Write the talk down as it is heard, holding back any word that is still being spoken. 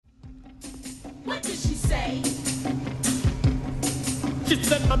What did she say? She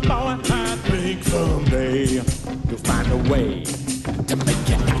said, my boy, I think someday you'll find a way to make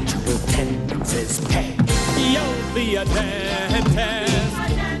your natural tendencies pay. You'll be a dentist.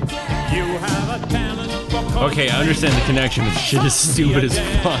 You have a talent for... Okay, I understand the connection, but shit is stupid as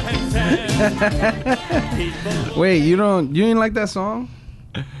fuck. Wait, you ain't like that song?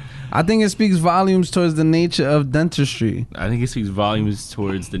 I think it speaks volumes towards the nature of dentistry. I think it speaks volumes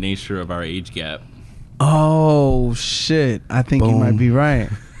towards the nature of our age gap. Oh shit! I think you might be right.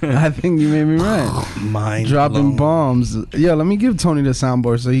 I think you may be right. Mind dropping blown. bombs. Yeah, let me give Tony the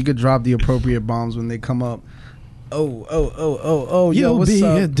soundboard so he could drop the appropriate bombs when they come up. Oh, yo, You'll what's be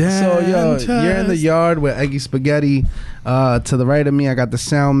up? a So, yo, dentist. you're in the yard with Eggy Spaghetti. To the right of me, I got the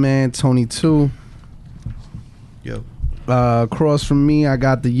sound man, Tony 2. Yo. Across from me, I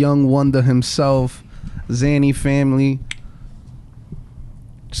got the young wonder himself, Zanny family.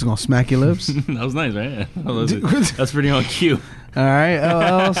 Just gonna smack your lips. That was nice, right? That's pretty on cue. All right,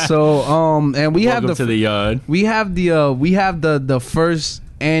 LL. So, and we Welcome have to the yard. we have the first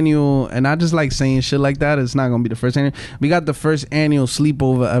annual, and I just like saying shit like that. It's not gonna be the first annual. We got the first annual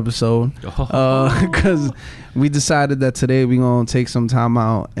sleepover episode because we decided that today we gonna take some time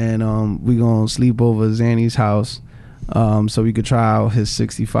out and we gonna sleep over Zanny's house, so we could try out his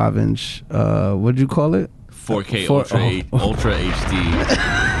 65-inch. What'd you call it? 4K Ultra HD.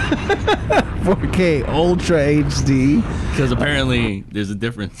 4K Ultra HD. Because apparently there's a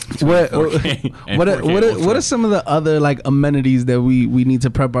difference between What 4K and what 4K what Ultra. what are some of the other like amenities that we need to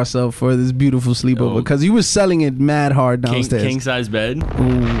prep ourselves for this beautiful sleepover? Because you were selling it mad hard downstairs. King size bed,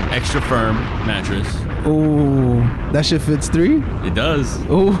 Ooh. extra firm mattress. Ooh, that shit fits 3. It does.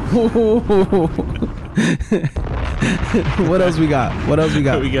 Ooh. What else we got? What else we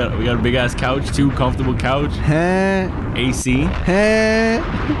got? We got a big ass couch, 2 comfortable couch, Huh? AC, Huh?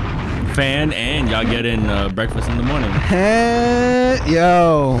 fan, and y'all get in breakfast in the morning. Huh?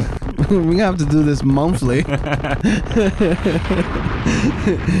 Yo, we gonna have to do this monthly.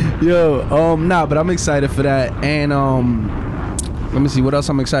 Yo, nah, but I'm excited for that, and let me see what else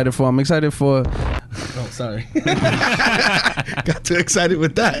I'm excited for. I'm excited for. Oh, sorry. Got too excited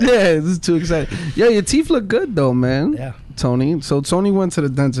with that. Yeah, this is too exciting. Yo, your teeth look good though, man. Yeah. Tony. So Tony went to the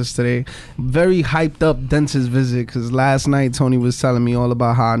dentist today. Very hyped up dentist visit because last night Tony was telling me all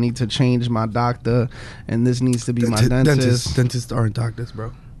about how I need to change my doctor and this needs to be my dentist. Dentists aren't doctors,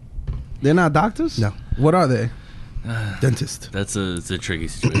 bro. They're not doctors? No. What are they? Dentist. It's a tricky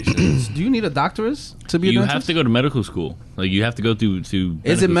situation. Do you need a doctorate to be a You dentist? have to go to medical school. Like you have to go to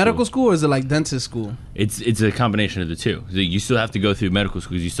Is it medical school or is it like dentist school? It's a combination of the two. So you still have to go through medical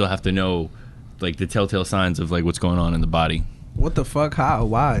school. You still have to know like the telltale signs of like what's going on in the body. What the fuck? How?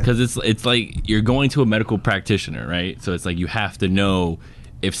 Why? Because it's like you're going to a medical practitioner, right? So it's like you have to know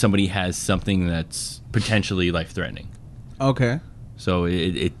if somebody has something that's potentially life threatening. Okay. So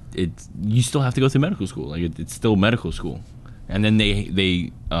it you still have to go through medical school. Like it's still medical school. And then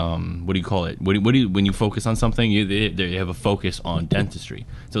they what do you call it? What do you, when you focus on something, they have a focus on dentistry.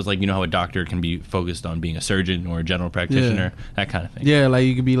 So it's like, you know how a doctor can be focused on being a surgeon or a general practitioner, that kind of thing. Yeah, like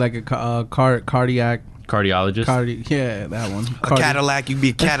you could be like a cardiac. Cardiologist. Yeah, that one. A Cadillac, you be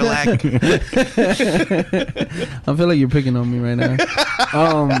a Cadillac. I feel like you're picking on me right now.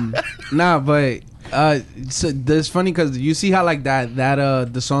 Nah, but so it's funny because you see how like that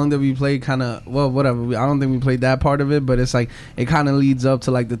the song that we played kind of, well, whatever. I don't think we played that part of it, but it's like it kind of leads up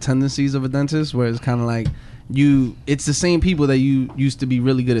to like the tendencies of a dentist, where it's kind of like it's the same people that you used to be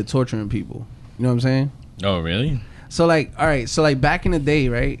really good at torturing people. You know what I'm saying? Oh, really? So like, all right, so like back in the day,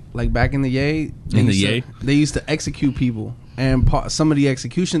 right? Like back in the day, they used to execute people, and some of the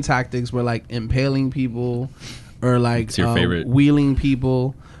execution tactics were like impaling people, or like What's your favorite? Wheeling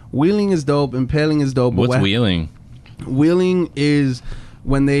people. Wheeling is dope. Impaling is dope. What's wheeling? Wheeling is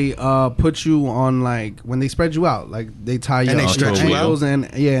when they put you on, like when they spread you out, like they tie you And they up stretch your you out? ankles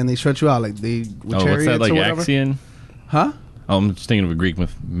and and they stretch you out like they with Oh, what's chariots that, like or whatever. Axion? Huh? Oh, I'm just thinking of a Greek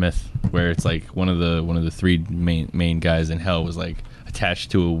myth where it's like one of the 3 main guys in hell was like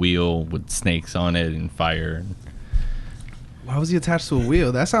attached to a wheel with snakes on it and fire. Why was he attached to a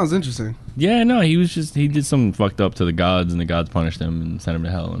wheel? That sounds interesting. Yeah, no, he did something fucked up to the gods, and the gods punished him and sent him to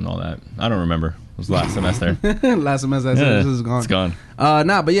hell and all that. I don't remember. It was last semester. Last semester, this is gone. It's gone.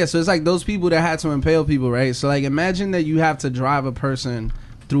 Nah, but yeah, so it's like those people that had to impale people, right? So like imagine that you have to drive a person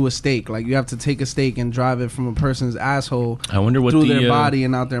through a stake. Like you have to take a stake and drive it from a person's asshole I wonder what through the their body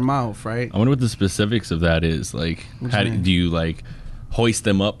and out their mouth, right? I wonder what the specifics of that is. Like, What how you mean? do you like hoist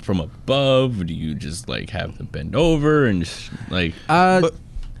them up from above? Or do you just like have them bend over and just like? Uh,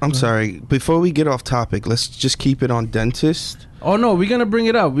 I'm sorry. Before we get off topic, let's just keep it on dentist. Oh no, we're gonna bring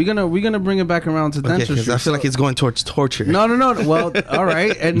it up. We're gonna bring it back around to Okay, dentistry. because I feel like it's going towards torture. No. Well, all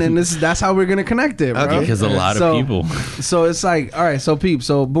right, and then that's how we're gonna connect it, bro. Okay. Because a lot of people. So it's like, all right, so peep,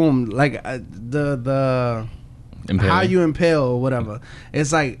 so boom, like the Impaling. how you impale or whatever.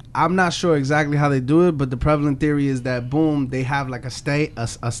 It's like I'm not sure exactly how they do it, but the prevalent theory is that boom, they have like a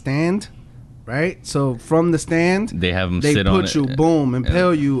stand. Right, so from the stand, They have them they sit on put it. you, boom,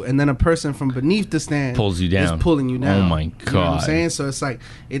 impale you, and then a person from beneath the stand Pulls you down. is pulling you down. Oh my You know what I'm God. saying? So it's like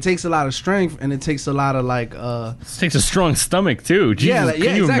it takes a lot of strength, and it takes a lot of like, It takes a strong stomach too. Jesus, yeah,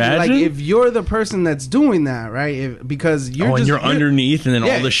 can you exactly. imagine? Like if you're the person that's doing that, right? Because you're and you're underneath, and then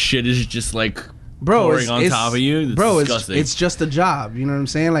yeah. all the shit is just like bro, pouring on top of you. It's bro, disgusting. it's just a job. You know what I'm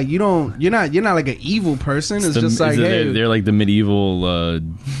saying? Like you're not like an evil person. It's just like they're like the medieval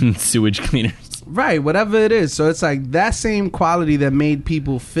sewage cleaners. right, whatever it is. So it's like that same quality that made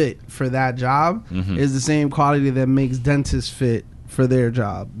people fit for that job is the same quality that makes dentists fit for their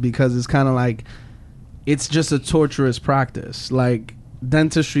job, because it's kind of like it's just a torturous practice. Like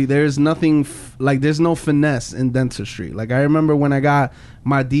dentistry, there's nothing like there's no finesse in dentistry. Like I remember when I got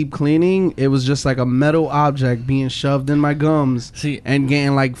my deep cleaning, it was just like a metal object being shoved in my gums and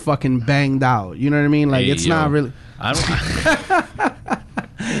getting like fucking banged out. You know what I mean? Like it's not really. I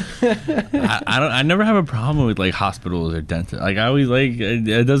don't. I never have a problem with like hospitals or dentists. Like I always like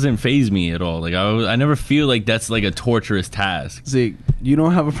it doesn't faze me at all. Like I never feel like that's like a torturous task. Zeke, you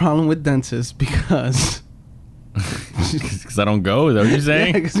don't have a problem with dentists because Because I don't go. Is that what you're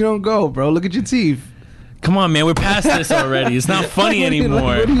saying? because you don't go, bro. Look at your teeth. Come on, man. We're past this already. It's not funny anymore.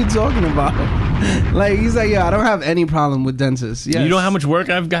 Like, what are you talking about? Like he's like, yeah, I don't have any problem with dentists. Yes. You know how much work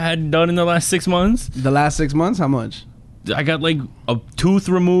I've had done in the last 6 months? The last 6 months, how much? I got like a tooth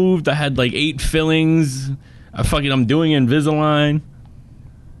removed. I had like 8 fillings. I'm doing Invisalign.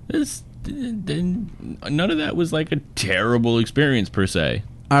 None of that was like a terrible experience per se.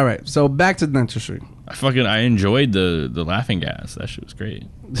 All right, so back to dentistry. I enjoyed the laughing gas. That shit was great.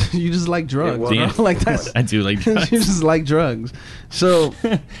 You just like drugs, well, bro. Yeah. Like that's I do like you drugs. just like drugs. So,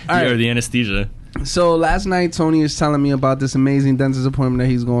 all Or right. the anesthesia. So last night Tony is telling me about this amazing dentist appointment that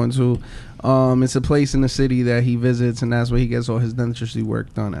he's going to. It's a place in the city that he visits, and that's where he gets all his dentistry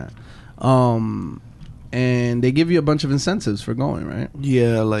work done at. And they give you a bunch of incentives for going, right?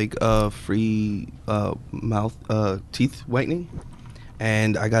 Yeah, like free mouth teeth whitening,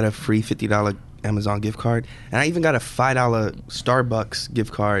 and I got a free $50 Amazon gift card, and I even got a $5 Starbucks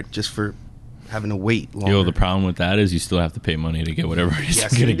gift card just for having to wait longer. Yo, the problem with that is you still have to pay money to get whatever it is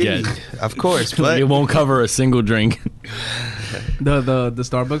Yes, you're gonna indeed. get. Of course, but It won't cover a single drink. The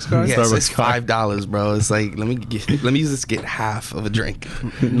Starbucks card. yes, Starbucks it's card. $5, bro. It's like let me just get half of a drink.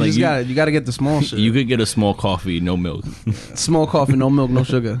 Like You gotta get the small shit. you could get a small coffee, no milk. Small coffee, no milk, no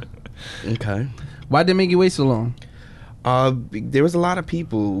sugar. Okay. Why'd they make you wait so long? There was a lot of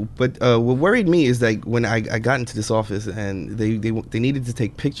people, but what worried me is like when I got into this office and they needed to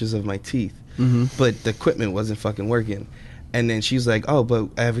take pictures of my teeth, but the equipment wasn't fucking working. And then she's like, "Oh, but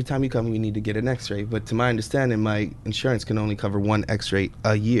every time you come, we need to get an X-ray." But to my understanding, my insurance can only cover one X-ray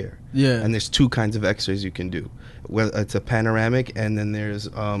a year. Yeah. And there's 2 kinds of X-rays you can do. Well, it's a panoramic, and then there's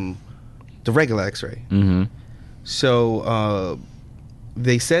the regular X-ray. Mm-hmm. So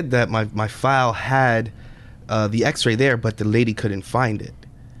they said that my file had the X-ray there, but the lady couldn't find it.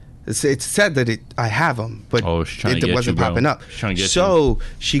 It said that I have them, but Oh, she's trying to it get wasn't you, bro. popping up. She's trying to get so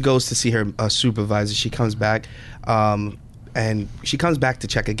she goes to see her supervisor. She comes back, and she comes back to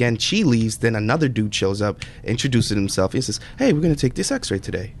check again. She leaves. Then another dude shows up, introduces himself. He says, "Hey, we're gonna take this X-ray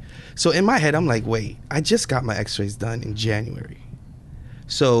today." So in my head, I'm like, "Wait, I just got my X-rays done in January.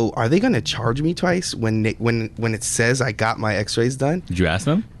 So are they gonna charge me twice when it says I got my X-rays done?" Did you ask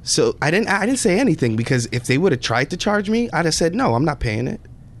them? So I didn't say anything, because if they would have tried to charge me, I'd have said no, I'm not paying it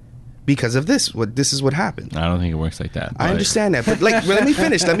because of this. This is what happened. I don't think it works like that. I but- understand that, but like, let me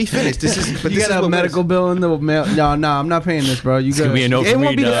finish. This is. But You this is got a what medical bill in the mail? No, I'm not paying this, bro. You It's gonna be a no It for won't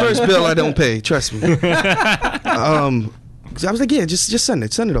me, be the dog. first bill I don't pay. Trust me. 'Cause I was like, yeah, just send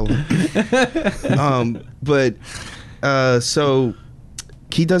it over. So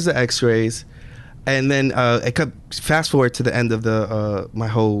he does the X-rays, and then fast forward to the end of the my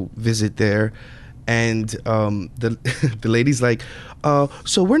whole visit there, and the the lady's like,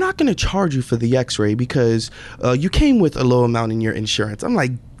 so we're not going to charge you for the X-ray because you came with a low amount in your insurance. I'm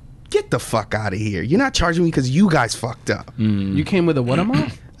like, get the fuck out of here! You're not charging me because you guys fucked up. You came with a what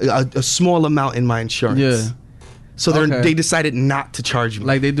amount? A small amount in my insurance. Yeah. So Okay. they decided not to charge me.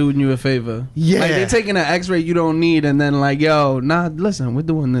 Like they doing you a favor. Yeah. Like they taking an X-ray you don't need, and then like, yo, nah, listen, we're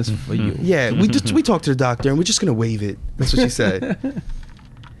doing this for you. yeah, we talked to the doctor and we're just gonna waive it. That's what she said.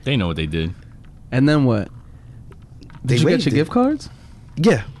 They know what they did. And then what? Did you get your gift cards?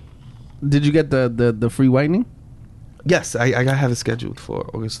 Yeah. Did you get the free whitening? Yes, I have it scheduled for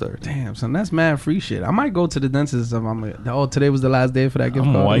August 3rd. Damn, son, that's mad free shit. I might go to the dentist if today was the last day for that gift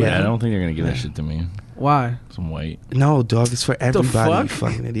I'm card. white. Yeah. I don't think they're gonna give that shit to me. Why? I'm white. No, dog, it's for everybody, you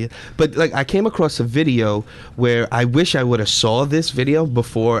fucking idiot. But like, I came across a video where I wish I would have saw this video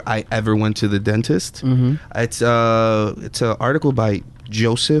before I ever went to the dentist. Mm-hmm. It's an article by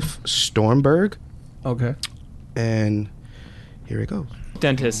Joseph Stormberg, Okay. and here it goes.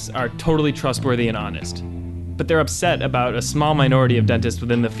 Dentists are totally trustworthy and honest, but they're upset about a small minority of dentists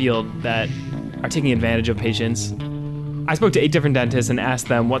within the field that are taking advantage of patients. I spoke to 8 different dentists and asked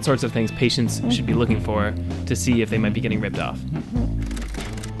them what sorts of things patients should be looking for to see if they might be getting ripped off.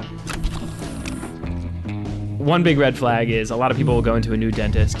 One big red flag is a lot of people will go into a new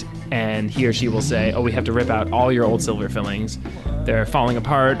dentist and he or she will say, oh, we have to rip out all your old silver fillings. They're falling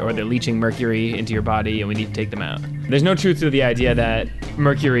apart or they're leaching mercury into your body and we need to take them out. There's no truth to the idea that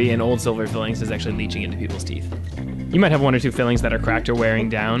mercury in old silver fillings is actually leaching into people's teeth. You might have 1 or 2 fillings that are cracked or wearing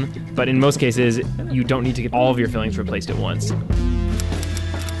down, but in most cases, you don't need to get all of your fillings replaced at once.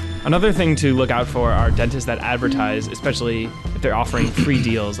 Another thing to look out for are dentists that advertise, especially if they're offering free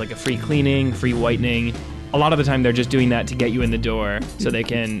deals, like a free cleaning, free whitening. A lot of the time, they're just doing that to get you in the door so they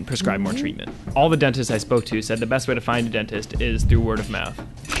can prescribe more treatment. All the dentists I spoke to said the best way to find a dentist is through word of mouth.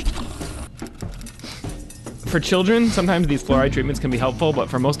 For children, sometimes these fluoride treatments can be helpful, but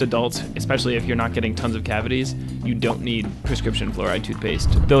for most adults, especially if you're not getting tons of cavities, you don't need prescription fluoride toothpaste.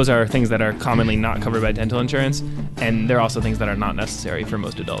 Those are things that are commonly not covered by dental insurance, and they're also things that are not necessary for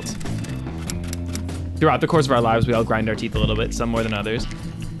most adults. Throughout the course of our lives, we all grind our teeth a little bit, some more than others.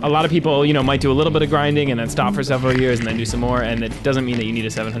 A lot of people, might do a little bit of grinding and then stop for several years and then do some more, and it doesn't mean that you need a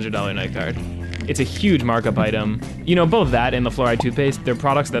 $700 night guard. It's a huge markup item. Both that and the fluoride toothpaste, they're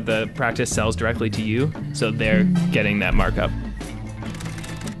products that the practice sells directly to you, so they're getting that markup.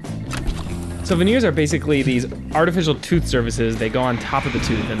 So veneers are basically these artificial tooth surfaces. They go on top of the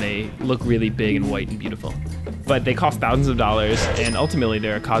tooth and they look really big and white and beautiful. But they cost thousands of dollars, and ultimately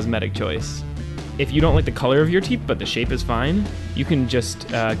they're a cosmetic choice. If you don't like the color of your teeth, but the shape is fine, you can just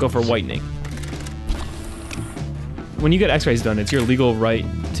go for whitening. When you get x-rays done, it's your legal right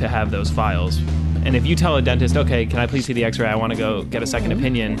to have those files. And if you tell a dentist, okay, can I please see the x-ray? I want to go get a second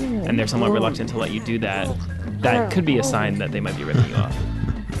opinion, and they're somewhat reluctant to let you do that, that could be a sign that they might be ripping you off.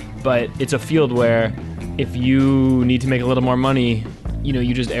 But it's a field where if you need to make a little more money,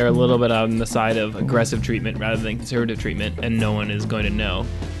 you just err a little bit on the side of aggressive treatment rather than conservative treatment, and no one is going to know.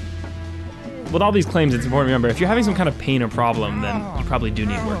 With all these claims, it's important to remember, if you're having some kind of pain or problem, then you probably do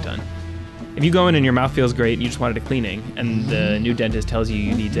need work done. If you go in and your mouth feels great and you just wanted a cleaning, and the new dentist tells you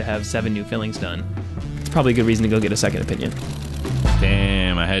you need to have 7 new fillings done, it's probably a good reason to go get a second opinion.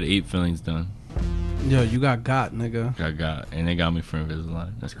 Damn, I had 8 fillings done. Yo, you got, nigga. Got, and they got me for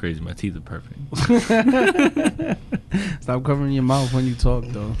Invisalign. That's crazy. My teeth are perfect. Stop covering your mouth when you talk,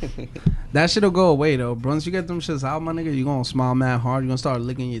 though. That shit'll go away, though. Once you get them shits out, my nigga, you gonna smile mad hard. You gonna start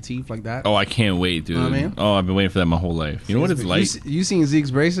licking your teeth like that. Oh, I can't wait, dude. Know what I mean? Oh, I've been waiting for that my whole life. You know what it's like? You seen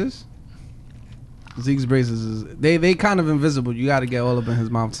Zeke's braces? Zeke's braces is they kind of invisible. You got to get all up in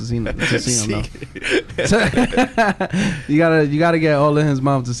his mouth to see them. To see them though. you gotta get all in his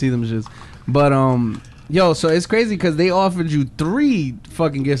mouth to see them shits. But yo, so it's crazy because they offered you 3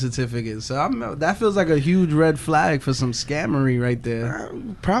 fucking gift certificates. So that feels like a huge red flag for some scammery right there.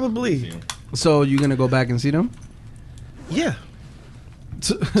 Probably. So you gonna go back and see them? Yeah.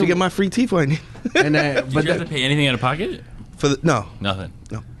 To get my free teeth whitening. And Did you have to pay anything out of pocket? No. Nothing.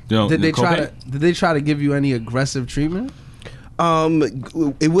 No. Did they try to give you any aggressive treatment?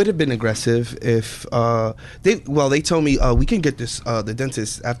 It would have been aggressive if they told me we can get this the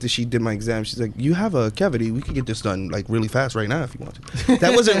dentist after she did my exam. She's like, you have a cavity, we can get this done like really fast right now if you want to.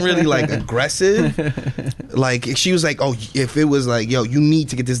 That wasn't really like aggressive. Like she was like, oh, if it was like, yo, you need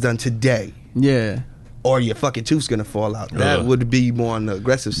to get this done today. Yeah. Or your fucking tooth's gonna fall out. That would be more on the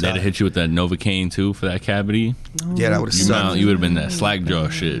aggressive side. They'd hit you with that Novocaine too for that cavity. Yeah, that would have sucked. You would have been that slack jaw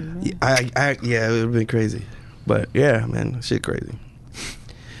shit. Yeah, it would have been crazy. But yeah, man, shit crazy.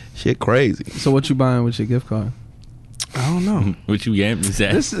 Shit crazy. So what you buying with your gift card? I don't know. What you get?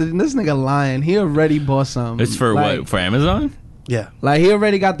 This nigga lying. He already bought something. It's for what? For Amazon? Yeah. Like he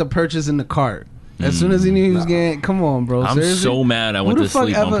already got the purchase in the cart. As soon as he knew he was getting, come on, bro. I'm seriously? so mad I went to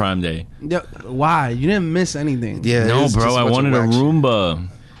sleep on Prime Day. Why? You didn't miss anything. Yeah. No, bro, I wanted a Roomba.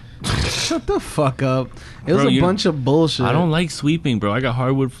 Shut the fuck up. It was a bunch of bullshit. I don't like sweeping, bro. I got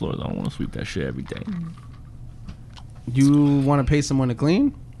hardwood floors. I don't want to sweep that shit every day. You want to pay someone to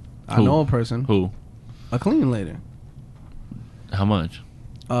clean? I know a person. Who? A cleaning lady. How much?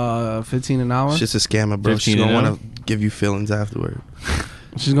 $15 an hour. It's just a scammer, bro. 15 She's gonna an hour? want to give you feelings afterward.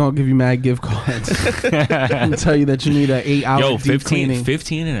 She's gonna give you mad gift cards and tell you that you need an 8 hour Yo, deep cleaning.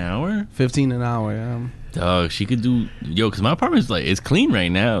 15 an hour? 15 an hour. Yeah. Dog, she could do because my apartment's like it's clean right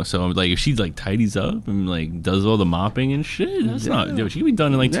now. So I'm like, if she like tidies up and like does all the mopping and shit, that's not. She could be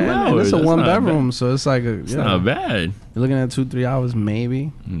done in like 2 Man, hours. it's a That's one not bedroom, bad. so it's like It's not bad. You're looking at 2-3 hours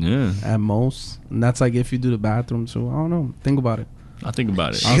maybe Yeah, at most, and that's like if you do the bathroom too. I don't know. Think about it. I'll think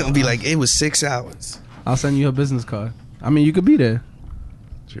about it. She's gonna be like, it was 6 hours. I'll send you a business card. I mean, you could be there.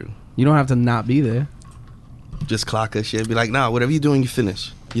 True. You don't have to not be there. Just clock her shit. Be like, nah, whatever you're doing, you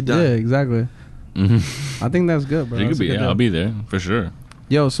finish. You're done. Yeah, exactly. Mm-hmm. I think that's good, bro. She That's could a be. good Yeah, deal. I'll be there for sure.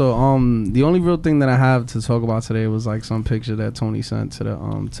 Yo, so the only real thing that I have to talk about today was like some picture that Tony sent to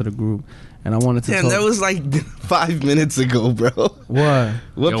the group, and I wanted to. Damn, talk. that was like 5 minutes ago, bro. What? What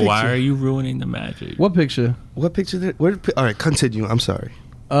Yo, picture? why are you ruining the magic? What picture? What picture? All right, continue. I'm sorry.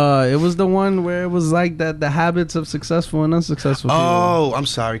 It was the one where it was like that the habits of successful and unsuccessful people. Oh, I'm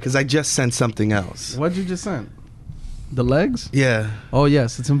sorry, because I just sent something else. What'd you just send? The legs? Yeah. Oh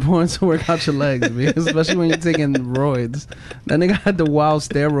yes, it's important to work out your legs, man. Especially when you're taking roids. That nigga had the wild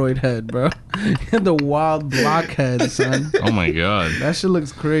steroid head, bro. He had the wild block head, son. Oh my god. That shit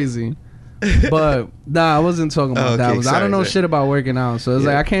looks crazy. But nah, I wasn't talking about Oh, that. okay, I don't know sorry. shit about working out, so it's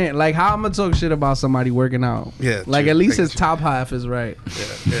Yeah. like I can't. Like, how I'm gonna talk shit about somebody working out? Yeah, like true. at least I his get you. top half is right.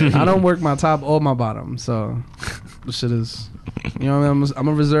 Yeah. I don't work my top or my bottom, so the shit is. You know what I mean? I'm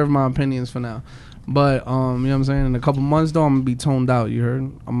gonna reserve my opinions for now. But you know what I'm saying? In a couple months though, I'm gonna be toned out. You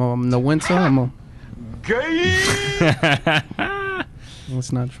heard? I'm in the winter.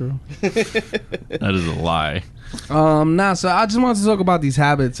 That's not true. That is a lie. Nah. So I just wanted to talk about these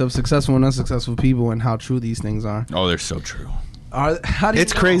habits of successful and unsuccessful people and how true these things are. Oh, they're so true. How do you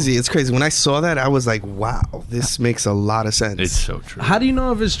It's know? crazy. It's crazy. When I saw that, I was like, wow, this makes a lot of sense. It's so true. How do you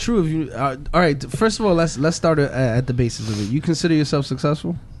know if it's true? If you all right, first of all, let's start at the basis of it. You consider yourself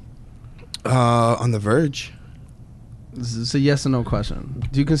successful? On the verge. It's a yes or no question.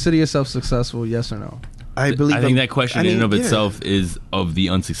 Do you consider yourself successful? Yes or no? I believe. I think that question I in and mean, of yeah. itself is of the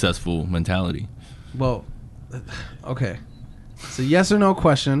unsuccessful mentality. Well, okay. It's a yes or no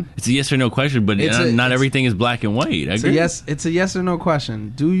question. It's a yes or no question, but It's not a- everything is black and white. I It's a agree. yes. It's a yes or no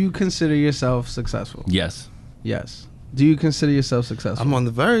question. Do you consider yourself successful? Yes. Yes. Do you consider yourself successful? I'm on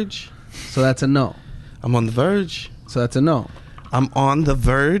the verge. So that's a no. I'm on the verge. So that's a no I'm on the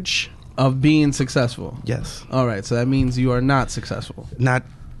verge. of being successful. Yes. All right. So that means you are not successful. Not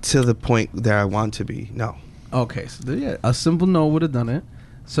to the point that I want to be. No. Okay. So yeah, a simple no would have done it.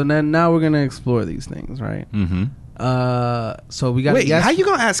 So then now we're gonna explore these things, right? Mm-hmm. So we got. Wait, yes. how you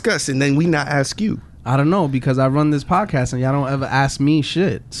gonna ask us and then we not ask you? I don't know because I run this podcast and y'all don't ever ask me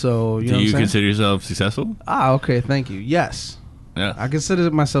shit. So you know Do what you I'm saying? consider yourself successful? Okay. Thank you. Yes, Yeah. I consider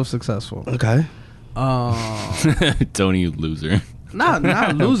myself successful. Okay. Tony, you loser. Not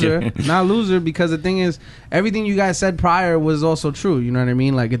loser, not loser. Because the thing is, everything you guys said prior was also true. You know what I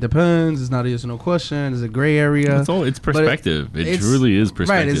mean? Like it depends. It's not a yes or no question. It's a gray area. It's all. It's But perspective. It it's- truly is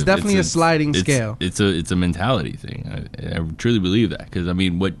perspective. Right, it's definitely a sliding scale. It's a mentality thing. I truly believe that because I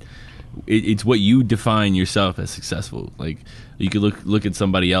mean, it's what you define yourself as successful. Like you could look at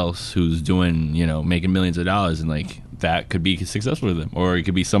somebody else who's doing, making millions of dollars, and like that could be successful to them, or it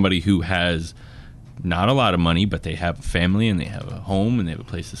could be somebody who has not a lot of money, but they have a family and they have a home and they have a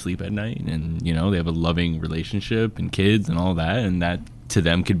place to sleep at night, and they have a loving relationship and kids and all that, and that to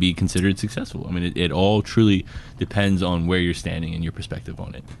them could be considered successful. I mean, it all truly depends on where you're standing and your perspective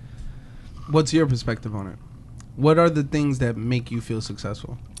on it. What's your perspective on it? What are the things that make you feel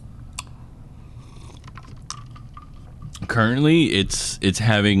successful? Currently, it's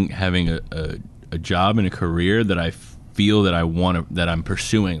having a job and a career that I feel that I want that I'm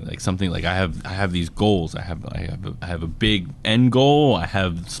pursuing, like something like I have these goals. I have a big end goal. I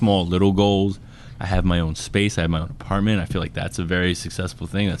have small little goals. I have my own space. I have my own apartment. I feel like that's a very successful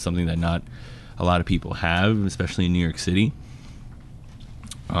thing. That's something that not a lot of people have, especially in New York City.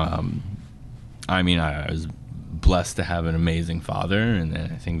 I mean, I was blessed to have an amazing father, and I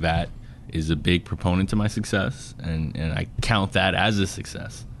think that is a big proponent to my success, and I count that as a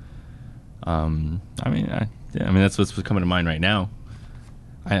success. I mean, that's what's coming to mind right now.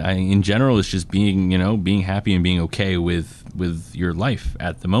 I in general, it's just being happy and being okay with your life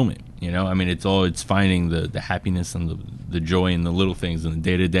at the moment. I mean, it's finding the happiness and the joy in the little things in the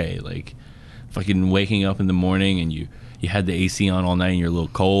day to day, like fucking waking up in the morning and you had the AC on all night and you're a little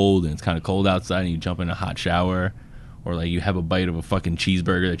cold and it's kind of cold outside and you jump in a hot shower, or like you have a bite of a fucking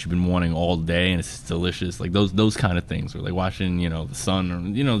cheeseburger that you've been wanting all day and it's delicious, like those kind of things, or like watching, you know, the sun, or,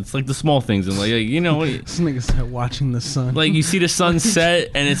 you know, it's like the small things, and like you know, This nigga said watching the sun. like you see the sun set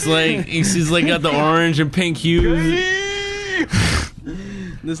and it's like he's like got the orange and pink hues.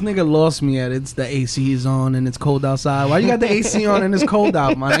 This nigga lost me at it's the AC is on and it's cold outside. Why you got the AC on and it's cold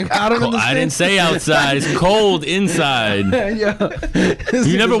out, man? I don't understand. I didn't say outside. It's cold inside.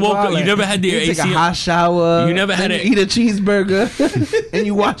 You never woke up. You never had the AC. Take a hot shower. You never had to eat a cheeseburger and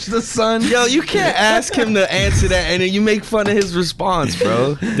you watch the sun. Yo, you can't ask him to answer that and then you make fun of his response,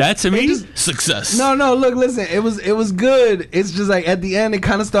 bro. That to me, success. No, look, listen. It was good. It's just like at the end, it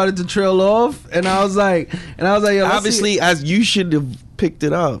kind of started to trail off, and I was like, yo, obviously, as you should have picked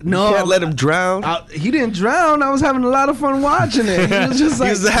it up. No, you can't let him drown. He didn't drown. I was having a lot of fun watching it. He was just like,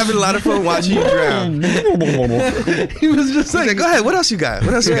 he was having a lot of fun watching you drown. He was just like, go ahead. What else you got?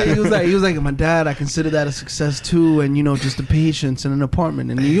 What else you got? He was like, my dad, I consider that a success too, and you know, just the patience in an apartment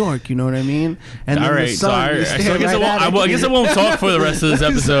in New York. You know what I mean? And all then right, so I guess I won't talk for the rest of this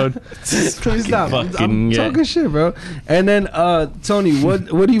episode. Please stop. I'm talking shit, bro. And then, Tony, what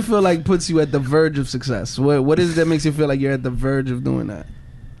do you feel like puts you at the verge of success? What is it that makes you feel like you're at the verge of doing that?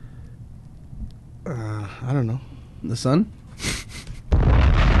 I don't know. The sun?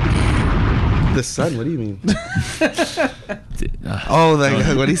 The sun? What do you mean? Oh,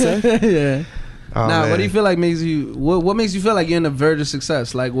 like what he said? Yeah. Oh, now, man. what do you feel like makes you? What makes you feel like you're on the verge of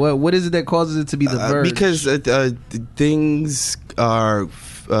success? Like, what is it that causes it to be the verge? Because things are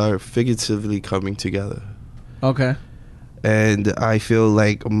figuratively coming together. Okay. And I feel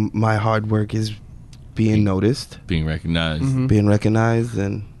like my hard work is being noticed, being recognized,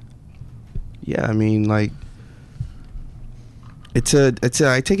 and yeah, I mean, like it's a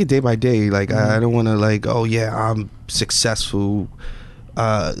I take it day by day. Like I don't want to like, oh yeah, I'm successful.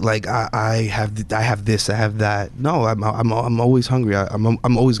 Like I have this, I have that. No, I'm always hungry.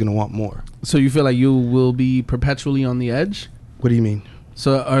 I'm always gonna want more. So you feel like you will be perpetually on the edge? What do you mean?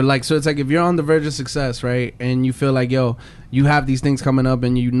 So it's like if you're on the verge of success, right, and you feel like, yo, you have these things coming up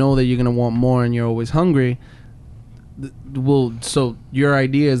and you know that you're gonna want more and you're always hungry. So your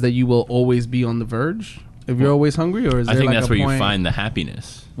idea is that you will always be on the verge if you're always hungry, or is there I think like that's a where point? you find the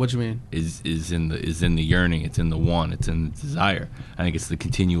happiness. What you mean? Is in the yearning, it's in the want, it's in the desire. I think it's the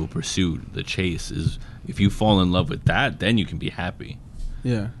continual pursuit, the chase. Is if you fall in love with that, then you can be happy.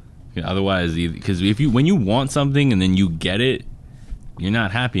 Yeah. You know, otherwise, because when you want something and then you get it, you're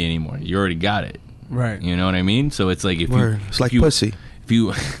not happy anymore. You already got it. Right. You know what I mean? So it's like it's like pussy. If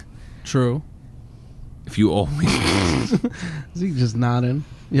you True. If you always Zeke just nodding.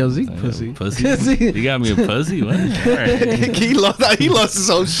 Yo, Zeke pussy. Pussy. You got me a pussy? What? All right. He lost his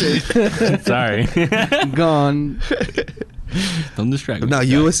whole shit. Sorry. Gone. Don't distract me. No,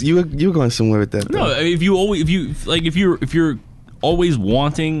 you were going somewhere with that. No, if you're always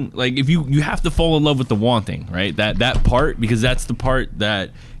wanting, like if you have to fall in love with the wanting, right? That part, because that's the part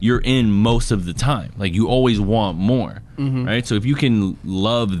that you're in most of the time. Like you always want more, right? So if you can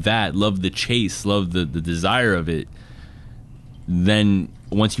love the chase, love the desire of it, then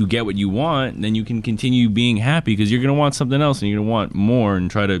once you get what you want, then you can continue being happy because you're gonna want something else and you're gonna want more and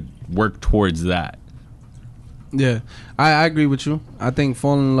try to work towards that. Yeah, I agree with you. I think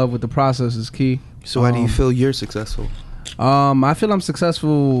falling in love with the process is key. So how do you feel you're successful? I feel I'm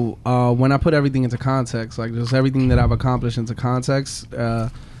successful when I put everything into context, like just everything that I've accomplished into context.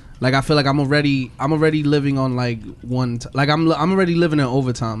 Like I feel like I'm already living on like I'm already living in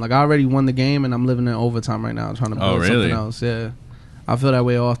overtime. Like I already won the game and I'm living in overtime right now, trying to build something else. Yeah, I feel that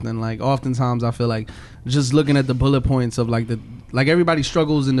way often. Like oftentimes I feel like just looking at the bullet points of like everybody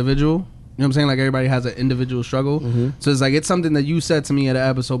struggles individual. You know what I'm saying? Like everybody has an individual struggle. So it's like it's something that you said to me at an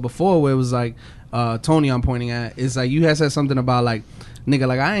episode before where it was like Tony I'm pointing at. It's like you had said something about like, nigga,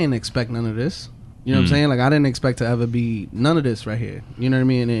 like I ain't expect none of this. You know what I'm saying? Like I didn't expect to ever be none of this right here. You know what I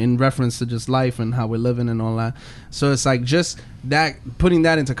mean? In reference to just life and how we're living and all that. So it's like just that, putting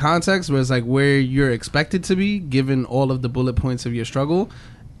that into context where it's like where you're expected to be given all of the bullet points of your struggle.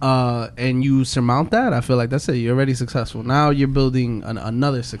 And you surmount that, I feel like that's it. You're already successful. Now you're building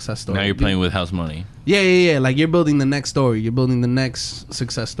another success story. Now you're playing with house money. Yeah. Like you're building the next story. You're building the next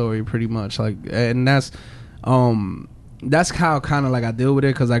success story, pretty much. Like, and that's how kind of like I deal with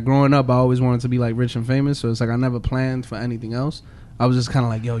it. Because like growing up, I always wanted to be like rich and famous. So it's like I never planned for anything else. I was just kind of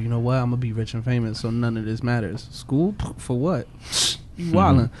like, yo, you know what? I'm gonna be rich and famous, so none of this matters. School for what? You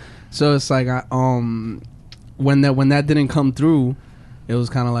wildin'. So it's like when that didn't come through. It was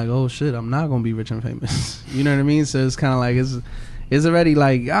kind of like, oh shit, I'm not gonna be rich and famous. You know what I mean? So it's kind of like it's already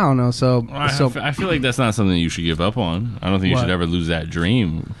like, I don't know. So I feel like that's not something you should give up on. I don't think you should ever lose that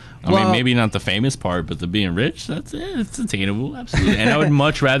dream. I mean, maybe not the famous part, but the being rich, that's it. It's attainable, absolutely. And I would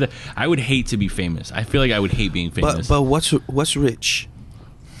much rather. I would hate to be famous. I feel like I would hate being famous. But what's rich?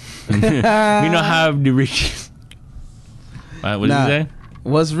 We don't have the riches. What did you say?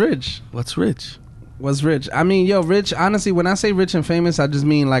 What's rich? What's rich? What's rich? I mean, yo, rich. Honestly, when I say rich and famous, I just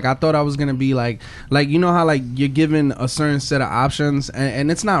mean like I thought I was gonna be like you know how like you're given a certain set of options, and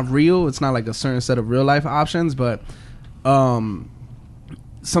it's not real. It's not like a certain set of real life options, but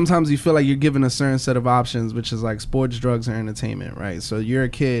sometimes you feel like you're given a certain set of options, which is like sports, drugs, or entertainment, right? So you're a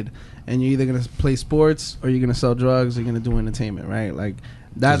kid, and you're either gonna play sports or you're gonna sell drugs, or you're gonna do entertainment, right? Like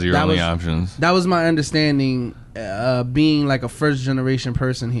Those are your only options. That was my understanding, being like a first generation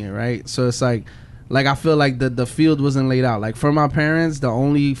person here, right? So it's like I feel like the field wasn't laid out. Like for my parents, the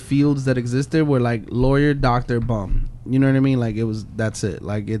only fields that existed were like lawyer, doctor, bum. You know what I mean? Like that's it.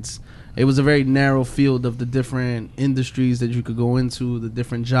 Like it was a very narrow field of the different industries that you could go into, the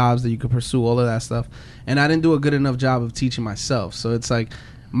different jobs that you could pursue, all of that stuff. And I didn't do a good enough job of teaching myself. So it's like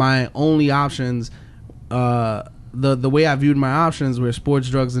my only options, the way I viewed my options were sports,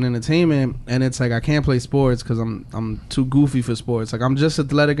 drugs, and entertainment. And it's like I can't play sports because I'm too goofy for sports. Like I'm just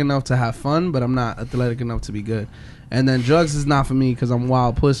athletic enough to have fun, but I'm not athletic enough to be good. And then drugs is not for me because I'm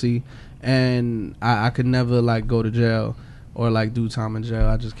wild pussy, and I could never like go to jail or like do time in jail.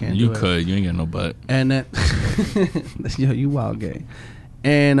 I just can't do it. You could. You ain't got no butt. And then yo, you wild gay.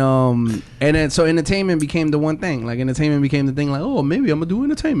 And then so entertainment became the one thing. Like entertainment became the thing. Like, oh, maybe I'm gonna do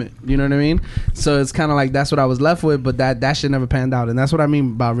entertainment. You know what I mean? So it's kind of like that's what I was left with. But that shit never panned out. And that's what I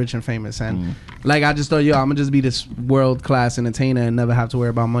mean about rich and famous. And like I just thought, yo, I'm gonna just be this world class entertainer and never have to worry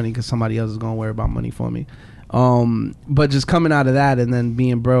about money because somebody else is gonna worry about money for me. But just coming out of that and then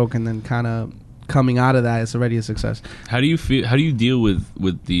being broke and then kind of coming out of that, it's already a success. How do you feel? How do you deal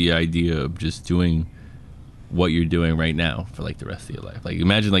with the idea of just doing what you're doing right now for like the rest of your life? Like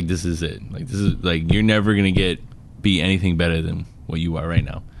imagine like this is it. Like this is like you're never gonna be anything better than what you are right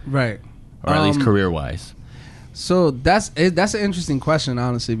now, right? Or at least career wise. So that's an interesting question,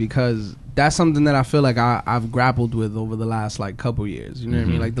 honestly, because that's something that I feel like I've grappled with over the last like couple years. You know what I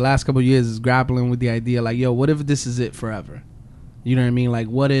mean? Like the last couple years is grappling with the idea like, yo, what if this is it forever? You know what I mean? Like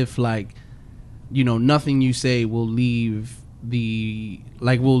what if like, you know, nothing you say will leave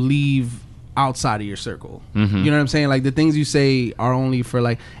outside of your circle. You know what I'm saying? Like the things you say are only for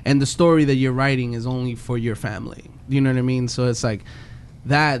like, and the story that you're writing is only for your family. You know what I mean? So it's like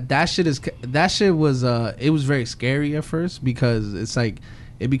that shit was it was very scary at first because it's like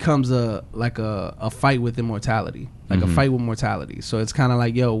it becomes a fight with immortality, like a fight with mortality. So it's kind of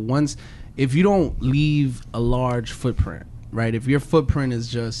like, yo, if you don't leave a large footprint, right? If your footprint is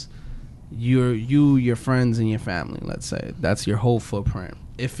just your friends and your family, let's say that's your whole footprint,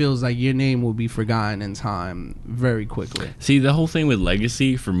 it feels like your name will be forgotten in time very quickly. See, the whole thing with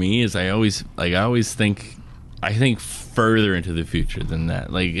legacy for me is I always think further into the future than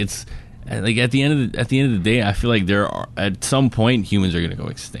that. Like it's like at the end of the day, I feel like at some point humans are gonna go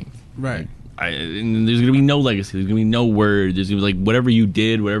extinct. Right. And there's gonna be no legacy. There's gonna be no word. There's gonna be like whatever you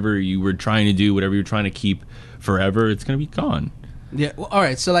did, whatever you were trying to do, whatever you're trying to keep forever, it's gonna be gone. Yeah. Well, all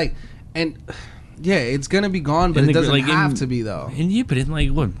right. So like, and yeah, it's gonna be gone, but it doesn't have to be though. And yeah, but in like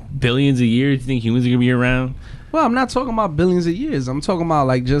what billions of years, do you think humans are gonna be around? Well, I'm not talking about billions of years. I'm talking about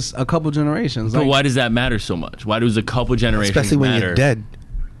like just a couple generations. But like, why does that matter so much? Why does a couple generations especially when matter? you're dead?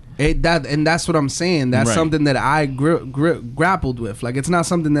 And that's what I'm saying. That's right. something that I grappled with. Like, it's not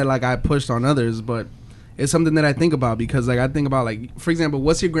something that like I pushed on others, but it's something that I think about because like I think about like, for example,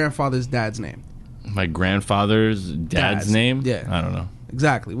 what's your grandfather's dad's name? My grandfather's dad's name? Yeah, I don't know.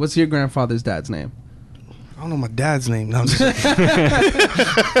 Exactly. What's your grandfather's dad's name? I don't know my dad's name. No, I'm just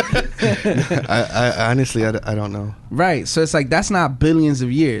I honestly, I don't know. Right. So it's like that's not billions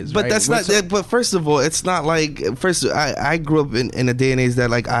of years. But right? that's not. But first of all, it's not like I grew up in a day and age that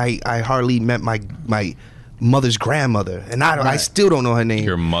like I hardly met my mother's grandmother, and I still don't know her name.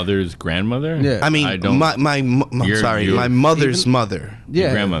 Your mother's grandmother? Yeah. I mean, my mother's mother. Yeah.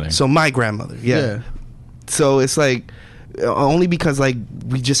 Your grandmother. So my grandmother. Yeah. So it's like. Only because like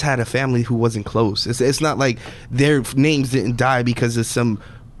we just had a family who wasn't close. It's not like their names didn't die because of some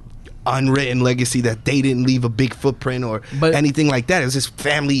unwritten legacy that they didn't leave a big footprint or anything like that. It was just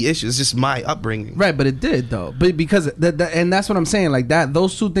family issues. It's just my upbringing. Right, but it did though. But because and that's what I'm saying. Like that,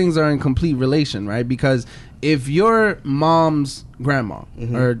 those two things are in complete relation, right? Because if your mom's grandma, or you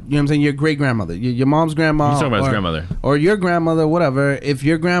know what I'm saying, your great grandmother, your mom's grandma, You're talking about his grandmother, or your grandmother, whatever. If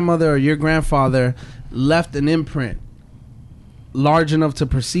your grandmother or your grandfather left an imprint large enough to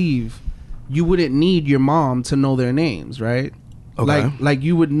perceive, you wouldn't need your mom to know their names, right? Okay. Like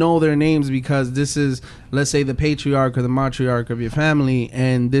you would know their names because this is, let's say, the patriarch or the matriarch of your family,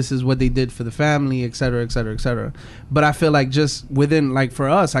 and this is what they did for the family, et cetera, et cetera, et cetera. But I feel like just within, like for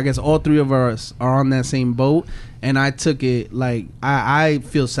us, I guess all three of us are on that same boat, and I took it like I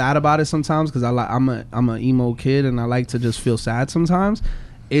feel sad about it sometimes because I'm a emo kid and I like to just feel sad sometimes.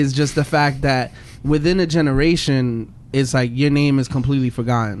 Is just the fact that within a generation, it's like your name is completely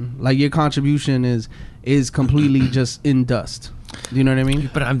forgotten. Like your contribution is completely just in dust. You know what I mean?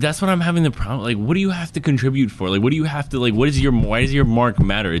 But that's what I'm having the problem. Like, what do you have to contribute for? Like, what do you have to, like, why does your mark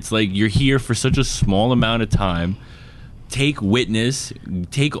matter? It's like you're here for such a small amount of time. Take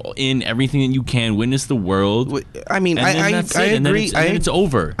in everything that you can, witness the world. I mean, I agree. And then it's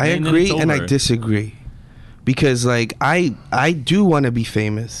over. I agree and I disagree. Because, like, I do want to be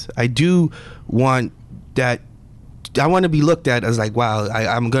famous. I do want that. I want to be looked at as like, wow,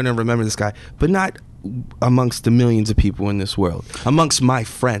 I'm going to remember this guy. But not amongst the millions of people in this world, amongst my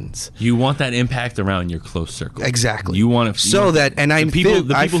friends. You want that impact around your close circle. Exactly. You want to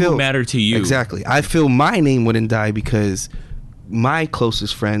the people who matter to you. Exactly. I feel my name wouldn't die because my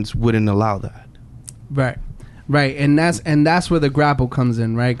closest friends wouldn't allow that. Right, and that's where the grapple comes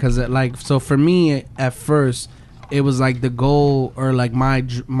in, right? Because like, so for me at first, it was like the goal or like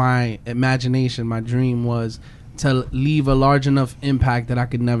my imagination, my dream was to leave a large enough impact that I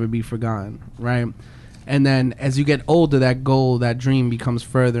could never be forgotten, right? And then as you get older, that goal, that dream becomes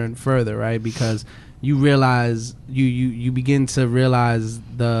further and further, right? Because you realize you begin to realize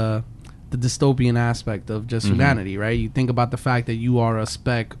the dystopian aspect of just humanity, right? You think about the fact that you are a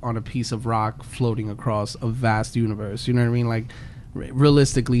speck on a piece of rock floating across a vast universe. You know what I mean? Like,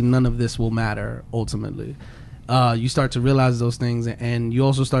 realistically, none of this will matter ultimately. You start to realize those things, and you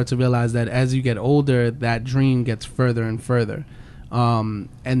also start to realize that as you get older, that dream gets further and further. And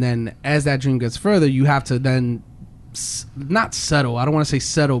then as that dream gets further, you have to then not settle. I don't want to say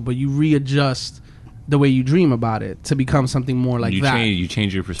settle, but you readjust the way you dream about it to become something more like that. You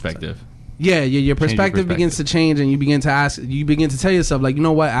change your perspective. Yeah, your perspective begins to change, and you begin to tell yourself, like, you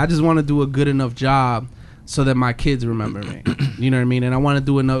know what, I just want to do a good enough job so that my kids remember me. You know what I mean? And I want to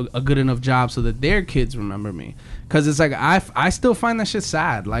do a good enough job so that their kids remember me. Because it's like, I still find that shit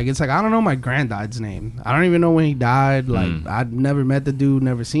sad. Like, it's like, I don't know my granddad's name. I don't even know when he died. Like, I'd never met the dude,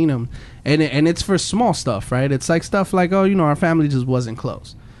 never seen him. And it's for small stuff, right? It's like stuff like, oh, you know, our family just wasn't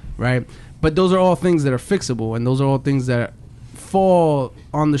close, right? But those are all things that are fixable, and those are all things that fall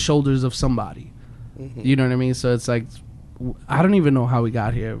on the shoulders of somebody. You know what I mean? So it's like, I don't even know how we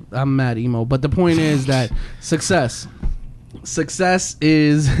got here. I'm mad emo, but the point is that success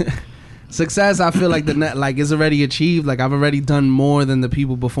is success. I feel like is already achieved. Like, I've already done more than the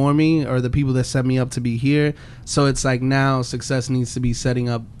people before me or the people that set me up to be here. So it's like, now success needs to be setting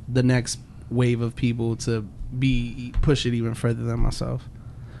up the next wave of people to push it even further than myself.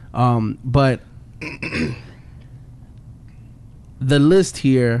 But the list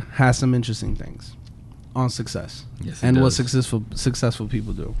here has some interesting things on success. Yes, and does. what successful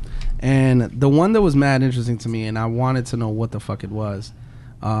people do. And the one that was mad interesting to me, and I wanted to know what the fuck it was.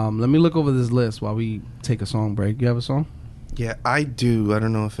 Let me look over this list while we take a song break. You have a song? Yeah, I do. I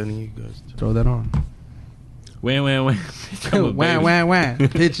don't know if any of you guys do. Throw that on. Wham. Wham, wham.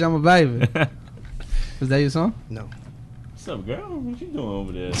 Bitch, I'm a baby. Is that your song? No. What's up, girl? What you doing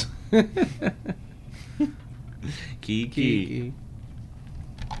over there? Kiki.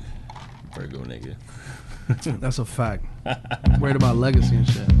 Virgo nigga. That's a fact. Worried about legacy and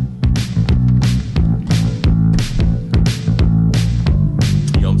shit.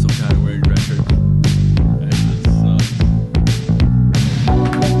 Yo, I'm so tired of wearing dress shirts. That just sucks.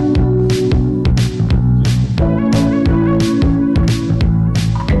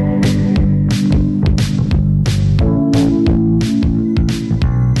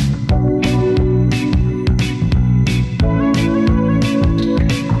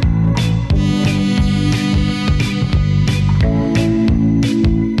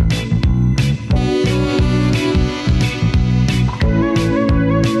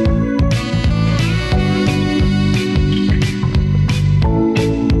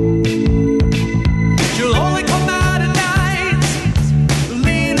 You'll only come out at night,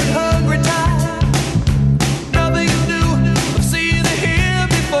 lean and hungry tired. Nothing new, I've seen it here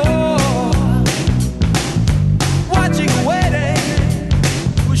before. Watching and waiting,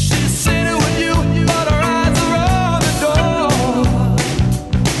 wish she's sitting with you, but her eyes are on the door.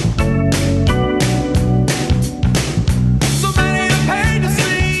 So many to pay to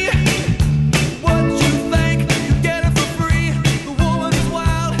see what you think, you get it for free. The woman is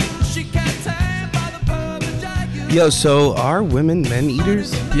wild, she can't tame by the purple jacket. Yo, so are women men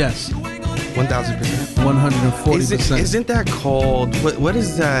eaters? Yes. 1,000%. 140%. Isn't that called what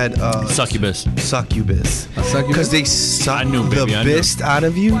is that? Succubus. Succubus. A succubus? Because they suck I knew, the baby, I knew. best out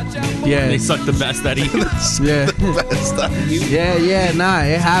of you. Yeah. They suck the best out of you. Yeah. The best out of you. Yeah, nah,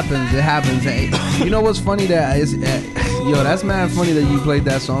 it happens. It happens. Hey, you know what's funny that is, yo, that's mad funny that you played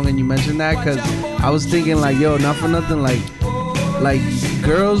that song and you mentioned that, because I was thinking like, yo, not for nothing, like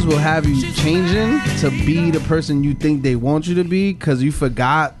girls will have you changing to be the person you think they want you to be, because you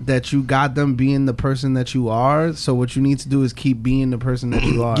forgot that you got them being the person that you are. So what you need to do is keep being the person that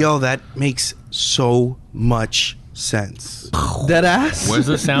you are. Yo, that makes so much sense. Dead ass. Where's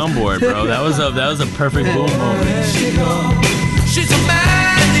the soundboard, bro? That was a perfect boom moment. She's a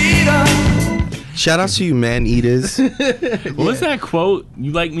man eater. Shout out to you, man eaters. What's that quote?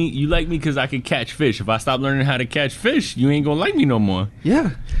 You like me because I can catch fish. If I stop learning how to catch fish, you ain't gonna like me no more.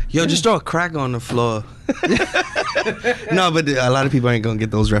 Yeah. Yo, just throw a crack on the floor. No, but a lot of people ain't gonna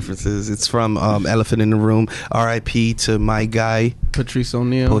get those references. It's from Elephant in the Room. R.I.P. to my guy Patrice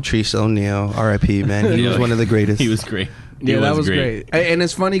O'Neal. Patrice O'Neal. R.I.P. Man, he was one of the greatest. He was great. Yeah, that was great. And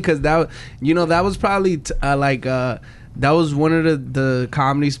it's funny because that was probably that was one of the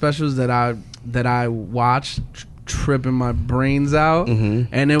comedy specials that I watched tripping my brains out,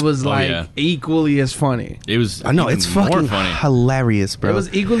 and it was equally as funny. It was. I know, it's fucking funny. hilarious, bro. It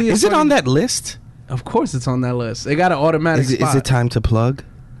was equally as Is it funny. on that list? Of course it's on that list. It got an automatic Is spot. it time to plug?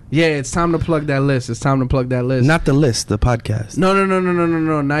 Yeah, it's time to plug that list. It's time to plug that list. Not the list, the podcast. No,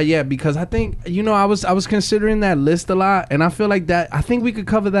 not yet, because I think I was considering that list a lot, and I feel like that I think we could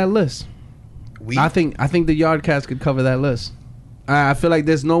cover that list. I think the Yardcast could cover that list. I feel like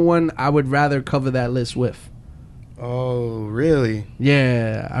there's no one I would rather cover that list with. Oh, really?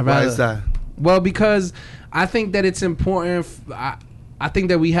 Yeah, Why is that? Well, because I think that it's important. I think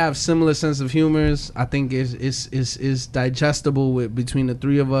that we have similar sense of humors. I think it's digestible between the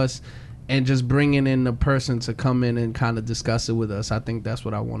three of us, and just bringing in a person to come in and kind of discuss it with us. I think that's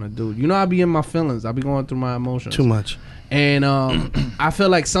what I want to do. You know, I be in my feelings. I be going through my emotions Too much. and I feel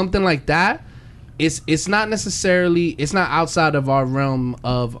like something like that. It's not necessarily. It's not outside of our realm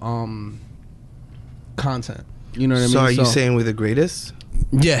of content. You know what I mean? So are you saying we're the greatest?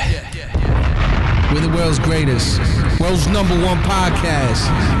 Yeah. We're the world's greatest. World's #1 podcast.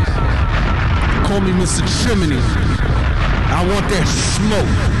 Call me Mr. Chimney. I want that smoke.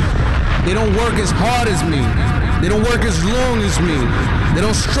 They don't work as hard as me. They don't work as long as me. They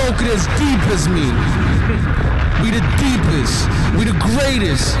don't stroke it as deep as me. We the deepest. We the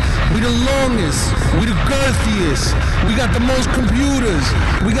greatest. We the longest. We the girthiest. We got the most computers.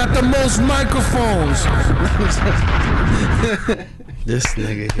 We got the most microphones. This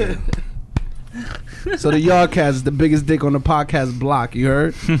nigga here. So the Yardcast is the biggest dick on the podcast block. You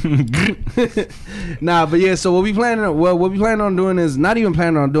heard? Nah, but yeah. So what we planning on doing is not even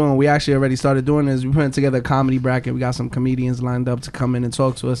planning on doing. We actually already started doing is we putting together a comedy bracket. We got some comedians lined up to come in and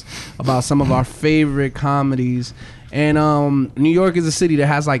talk to us about some of our favorite comedies. And New York is a city that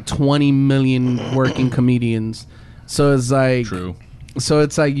has like 20 million working comedians. So it's like True. So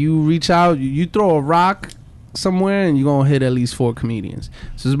it's like you reach out, you throw a rock somewhere, and you're gonna hit at least 4 comedians.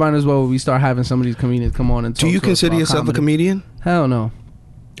 So it's might as well we start having some of these comedians come on and talk. Do you to us consider about yourself comedy. a comedian? Hell no.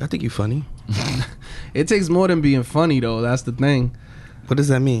 I think you're funny. It takes more than being funny though. That's the thing. What does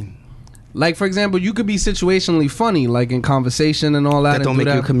that mean? Like for example, you could be situationally funny, like in conversation and all that. That don't make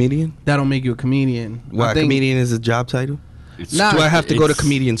you a comedian? That don't make you a comedian. Why, comedian is a job title? It's, Nah, Do I have to go to it's-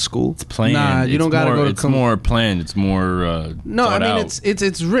 comedian school? It's planned. Nah, you don't gotta go to It's more planned. It's more. No, I thought mean out.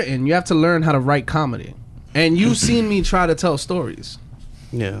 it's written. You have to learn how to write comedy, and you've seen me try to tell stories.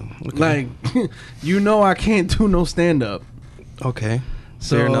 Yeah. Okay. Like, you know, I can't do no stand up. Okay.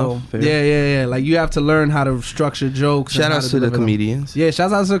 So Fair enough. Fair. yeah. Like you have to learn how to structure jokes. and Shout how out to the deliver them. comedians. Yeah,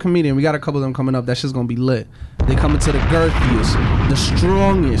 shout out to the comedian. We got a couple of them coming up. That shit's gonna be lit. They coming to the girthiest, the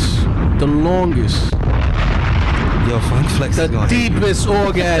strongest, the longest, Yo, Funk Flex the is going deepest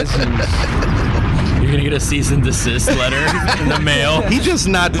orgasms. You're gonna get a cease and desist letter in the mail. He just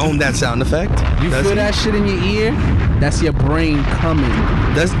not own that sound effect. You Does feel he? that shit in your ear? That's your brain coming.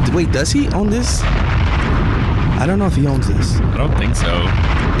 Does he own this? I don't know if he owns this. I don't think so.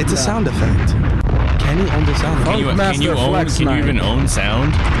 It's a sound effect. Can he own the sound Can effect? you, Master can you own? Flex Can you Night. even own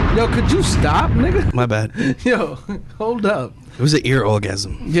sound? Yo, could you stop, nigga? My bad. Yo, hold up. It was an ear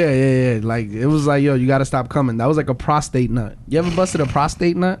orgasm. Yeah. Like it was like, yo, you gotta stop coming. That was like a prostate nut. You ever busted a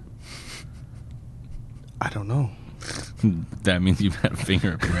prostate nut? I don't know. That means you've had a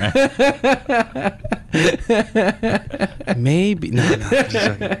finger up your ass. Maybe no. Just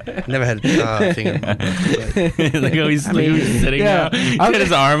joking. Never had a thing in my butt. Like how he's sitting yeah. now. He got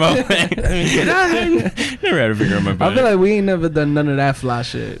his arm up. Never had a finger on my butt. I feel like we ain't never done none of that fly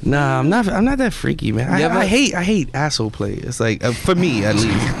shit. Nah, I'm not that freaky, man. I hate asshole play. It's like for me at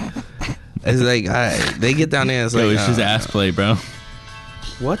least. It's like they get down there. It's Yo, like it's just ass play, bro.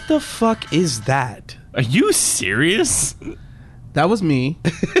 What the fuck is that? Are you serious? That was me.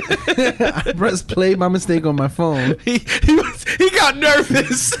 I pressed play by mistake on my phone. He got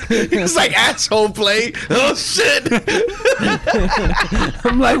nervous. He was like, asshole play. Oh shit.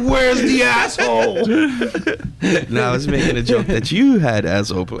 I'm like, where's the asshole? No, I was making a joke that you had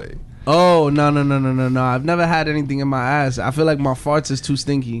asshole play. Oh, no. I've never had anything in my ass. I feel like my farts is too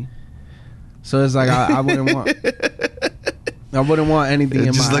stinky. So it's like I wouldn't want anything in my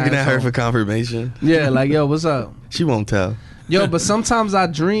ass. Just looking at her for confirmation. Yeah, like, yo, what's up? She won't tell. Yo, but sometimes I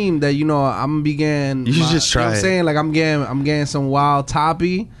dream that, you know, I'm getting. You should just try you know what I'm saying? Like I'm getting some wild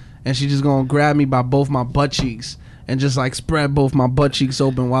toppy, and she just gonna grab me by both my butt cheeks and just like spread both my butt cheeks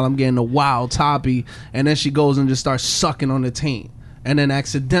open while I'm getting the wild toppy, and then she goes and just starts sucking on the taint, and then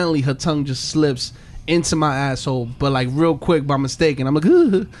accidentally her tongue just slips into my asshole, but like real quick by mistake, and I'm like,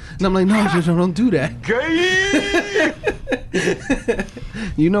 ugh. And I'm like, no, don't do that. Gay.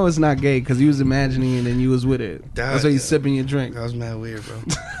 You know it's not gay because you was imagining it and you was with it. That's why you sipping your drink. That was mad weird, bro.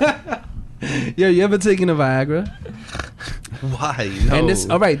 Yo, you ever taken a Viagra? Why? No. And this,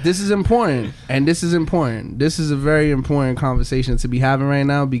 all right, this is important, and this is important. This is a very important conversation to be having right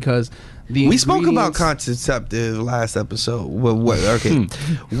now because we spoke about contraceptive last episode. What? Okay.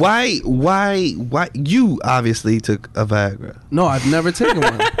 Why? You obviously took a Viagra. No, I've never taken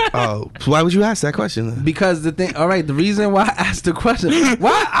one. Oh, so why would you ask that question then? Because the thing, all right, the reason why I asked the question,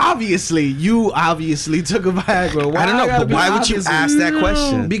 why obviously you obviously took a Viagra. Why I don't know, but why would you ask that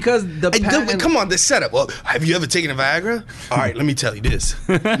question? Because come on, the setup. Well, have you ever taken a Viagra? All right, let me tell you this.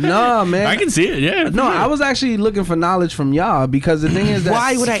 No, man, I can see it. Yeah. No, I was actually looking for knowledge from y'all because the thing is that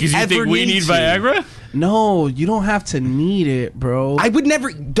why would I Because you ever think we need Viagra? No, you don't have to need it, bro. I would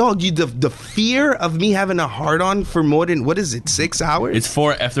never, dog. You the fear of me having a hard on for more than what is it, 6 hours? It's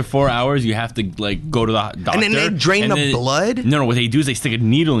after 4 hours. You have to like go to the doctor, and then they drain the blood. No, what they do is they stick a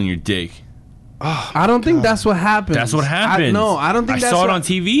needle in your dick. Oh, I don't think that's what happens. That's what happens. I don't think I that's saw it on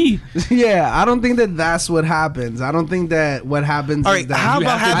TV. Yeah, I don't think that's what happens. I don't think that what happens. All right, is that how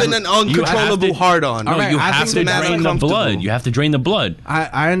about having an uncontrollable hard on? No, you have to drain the blood. You have to drain the blood.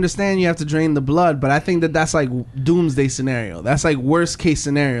 I understand you have to drain the blood, but I think that's like doomsday scenario. That's like worst case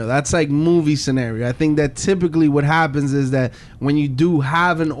scenario. That's like movie scenario. I think that typically what happens is that when you do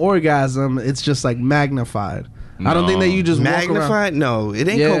have an orgasm, it's just like magnified. No. I don't think that you just magnified. No, it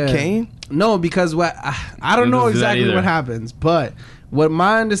ain't cocaine. No, because what I don't know exactly what happens, but what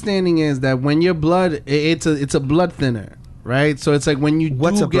my understanding is that when your blood, it's a blood thinner, right? So it's like when you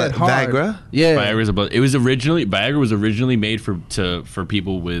get hard. Viagra? Yeah, Viagra's a blood. Viagra was originally made for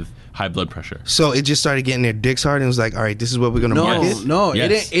people with high blood pressure. So it just started getting their dicks hard and was like, all right, this is what we're gonna market. No,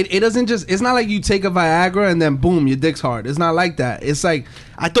 it doesn't just. It's not like you take a Viagra and then boom, your dick's hard. It's not like that. It's like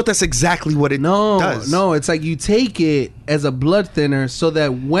I thought that's exactly what it does. No, it's like you take it as a blood thinner so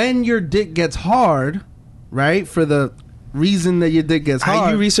that when your dick gets hard, right, for the reason that your dick gets hard.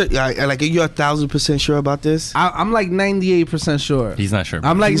 Are you research? Like, are you 1,000% sure about this? I'm like 98% sure. He's not sure.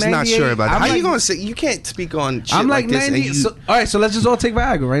 I'm like he's not sure about it. How like, you gonna say you can't speak on shit I'm like this? 90. All right, so let's just all take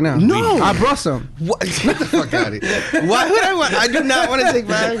Viagra right now. No, I brought some. What? Get the fuck out of here. Why would I want? I do not want to take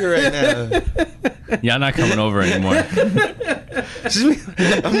Viagra right now. Yeah, I'm not coming over anymore.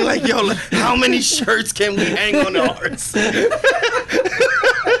 I'm like, yo, how many shirts can we hang on ours?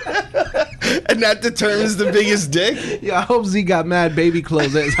 And that determines the biggest dick? Yeah, I hope Z got mad baby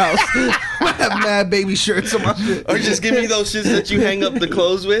clothes at his house. I have mad baby shirts on my shit. Or just give me those shits that you hang up the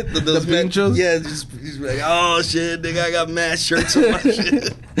clothes with. Those pinchos? Yeah, just like, oh shit, nigga, I got mad shirts on my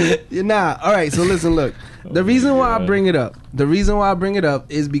shit. Yeah, nah, all right, so listen, look. The reason why I bring it up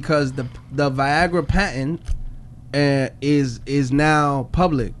is because the Viagra patent is now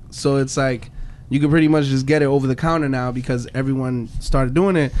public. So it's like you can pretty much just get it over the counter now because everyone started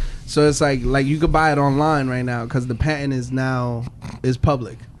doing it. So it's like you could buy it online right now because the patent is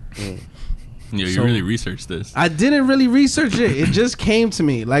public. Yeah, you really researched this. I didn't really research it. It just came to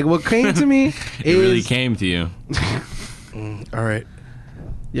me. Like what came to me it really came to you. All right.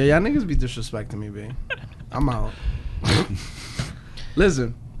 Yeah, y'all niggas be disrespecting me, B. I'm out.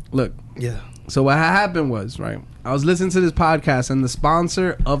 Listen, look. Yeah. So what happened was, right, I was listening to this podcast, and the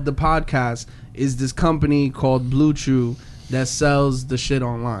sponsor of the podcast is this company called Blue Chew that sells the shit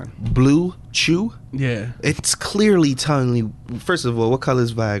online. Blue Chew? Yeah. It's clearly telling you, first of all, what color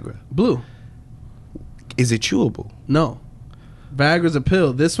is Viagra? Blue. Is it chewable? No. Viagra's a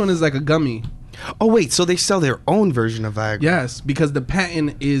pill. This one is like a gummy. Oh wait, so they sell their own version of Viagra? Yes, because the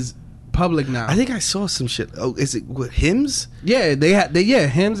patent is public now. I think I saw some shit. Oh, is it what, Hims? Yeah, yeah,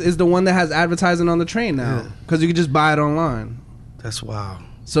 Hims is the one that has advertising on the train now because you can just buy it online. That's wow.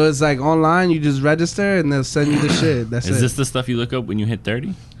 So it's like online, you just register and they'll send you the shit. That's Is it. this the stuff you look up when you hit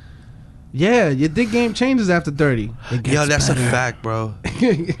 30? Yeah, your dick game changes after 30. Yo, that's a fact, bro.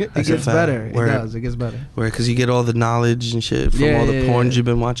 It That's a gets fact. better. It Word. does. It gets better. Where, because you get all the knowledge and shit from all the porn you've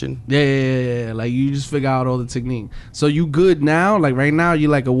been watching. Yeah. Like you just figure out all the technique. So you good now? Like right now, you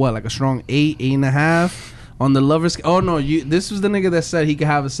like a what? Like a strong 8.5 on the lover scale. Oh no, this was the nigga that said he could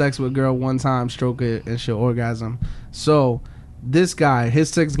have a sex with a girl one time, stroke it, and she'll orgasm. So this guy, his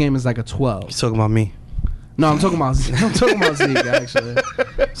sex game is like a 12. He's talking about me. No, I'm talking about Zeke. Actually.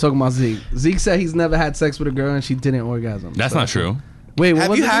 I'm talking about Zeke. Zeke said he's never had sex with a girl and she didn't orgasm. That's not true. Wait, what Have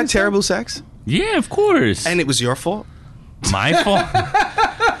was you it had you said? terrible sex? Yeah, of course. And it was your fault? My fault.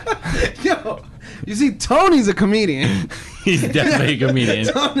 Yo, you see, Tony's a comedian. He's definitely a comedian.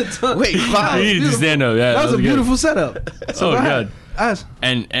 Tony. Wait, wow. You need to stand up. Yeah, That was a good. beautiful setup. So Oh go ahead. god. Ask.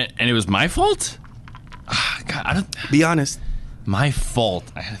 And it was my fault. God, I don't. Be honest. My fault.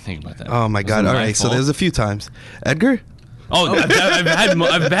 I had to think about that. Oh my God. Was it All my right. So fault? there's a few times. Edgar? Oh,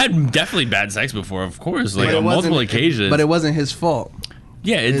 I've had definitely bad sex before, of course, like But it on multiple wasn't- occasions. But it wasn't his fault.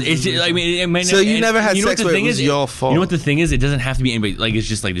 Yeah, it's just, I mean, it might So not, you never had know what sex the where it thing was is? your fault. You know what the thing is? It doesn't have to be anybody. Like, it's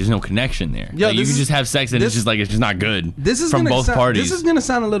just like there's no connection there. Yo, Like, you this can is- just have sex and this- it's just like it's just not good. This is from gonna both sound, parties. This is gonna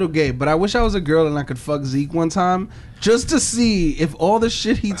sound a little gay, but I wish I was a girl and I could fuck Zeke one time just to see if all the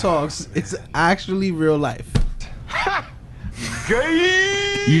shit he talks is actually real life.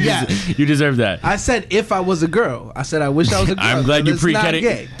 You deserve that. I said if I was a girl. I said I wish I was a girl. I'm glad you It's not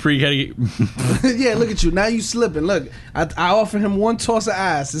gay. pre-cutting. Yeah, look at you. Now you slipping. Look, I offered him one toss of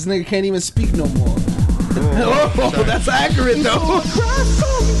ass. This nigga can't even speak no more. Oh, that's accurate though.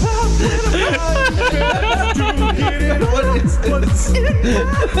 What is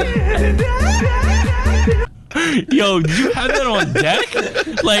this? Yo, did you have that on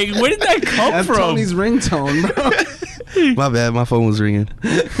deck? Like, where did that come That's from? Tony's ringtone, bro. My bad. My phone was ringing.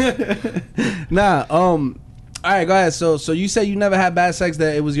 Nah, all right, go ahead. So you say you never had bad sex,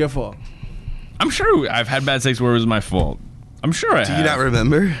 that it was your fault. I'm sure I've had bad sex where it was my fault. I'm sure I Do have. you not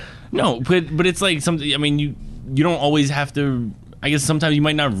remember? No, but it's like something. I mean, you don't always have to. I guess sometimes you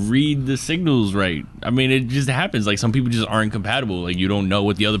might not read the signals right. I mean, it just happens. Like some people just aren't compatible. Like you don't know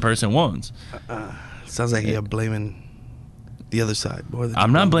what the other person wants. Sounds like you're blaming the other side more than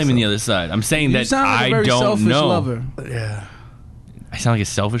I'm not blaming the other side. I'm saying You that sound like a I very don't selfish know. lover. Yeah. I sound like a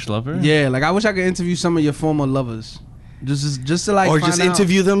selfish lover. Yeah, like I wish I could interview some of your former lovers, just to like, Or find just out.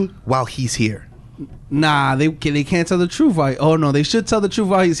 interview them while he's here. Nah, they can't tell the truth. Oh no, they should tell the truth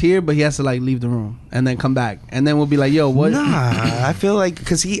while he's here, but he has to like leave the room and then come back, and then we'll be like, yo, what? Nah, I feel like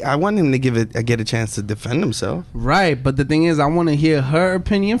because I want him to get a chance to defend himself. Right, but the thing is, I want to hear her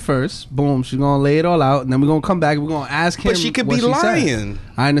opinion first. Boom, she's gonna lay it all out, and then we're gonna come back. We're gonna ask him. But she could what be she said. lying.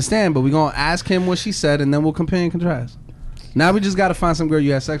 I understand, but we're gonna ask him what she said, and then we'll compare and contrast. Now we just gotta find some girl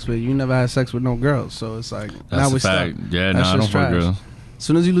you had sex with. You never had sex with no girls, so it's like now That's we're a fact. stuck. Yeah, That no, I don't shit's fuck trash. girls. As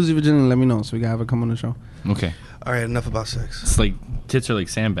soon as you lose your virginity, let me know so we can have her come on the show. Okay, All right, enough about sex. it's like tits are like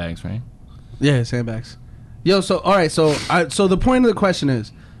sandbags, right? Yeah, sandbags. Yo, so all right, so the point of the question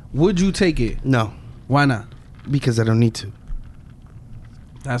is, would you take it? No, Why not? because I don't need to.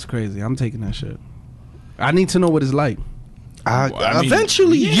 That's crazy. I'm taking that shit. I need to know what it's like. I mean,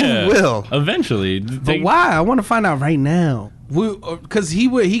 Eventually, yeah, you will. Eventually, But why? I want to find out right now. Because he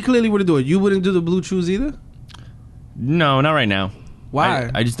clearly wouldn't do it. You wouldn't do the blue chews either? No, not right now.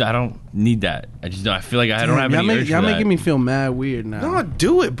 Why? I don't need that. I feel like I don't have y'all any urge for y'all that. making me feel mad weird now. No,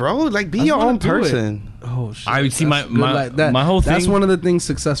 do it, bro. Like, be I your wanna own do it. person. Oh shit! I would see That's my- good, my- like that. my whole That's thing- one of the things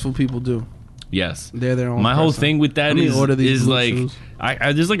successful people do. Yes, They're their own. my whole person. thing with that Let me order these is blue like chews.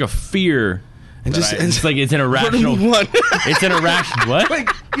 I there's like a fear. And that just it's like it's an What do you irrational. want? It's an irrational. What? Like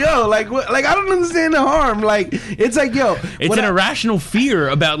yo, like what? Like I don't understand the harm. Like it's like yo, It's what an I- irrational fear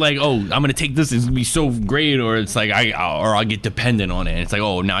about like, oh, I'm gonna take this, it's gonna be so great, or it's like I'll get dependent on it. And it's like,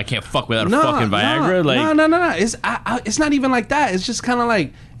 oh, now I can't fuck without a fucking Viagra. No. It's not even like that. It's just kind of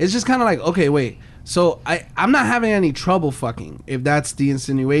like okay, wait. So I'm not having any trouble fucking, if that's the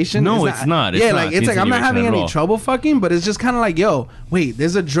insinuation. No, it's not. It's yeah, not like it's the like I'm not insinuation having at any all. trouble fucking, but it's just kind of like, yo, wait,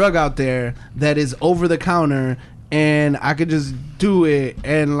 there's a drug out there that is over the counter, and I could just do it,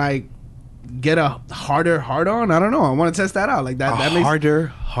 and like get a harder hard on. I don't know. I want to test that out. Like that. That makes Harder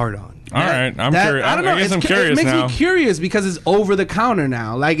hard on. All right, I'm curious. I don't know. I guess I'm curious it makes now. me curious because it's over the counter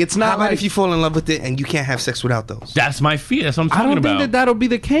now. Like it's not How about like if you fall in love with it and you can't have sex without those? That's my fear. That's what I'm I talking don't about. think that that'll be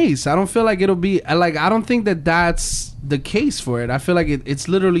the case. I don't feel like it'll be like. I don't think that that's the case for it. I feel like it's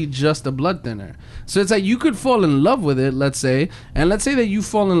literally just a blood thinner. So it's like you could fall in love with it, let's say, and let's say that you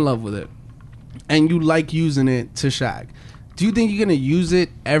fall in love with it, and you like using it to shag. Do you think you're gonna use it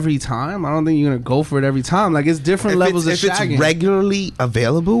every time? I don't think you're gonna go for it every time. Like it's different levels of shagging. If it's regularly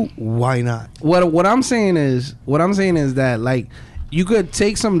available, why not? What I'm saying is that like you could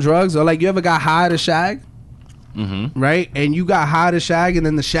take some drugs or like you ever got high to shag, right? And you got high to shag, and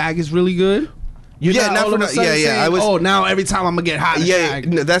then the shag is really good. You're Yeah, not not all for of a no- sudden yeah, yeah, saying, I was- oh, now every time I'm gonna get high to Yeah,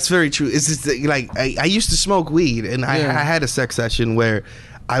 shag. no, that's very true. It's just that, like I used to smoke weed, and I had a sex session where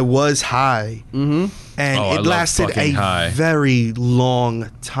I was high, and Oh, I it love lasted fucking a high. very long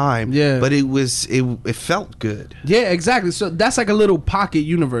time. Yeah. but it felt good. Yeah, exactly. So that's like a little pocket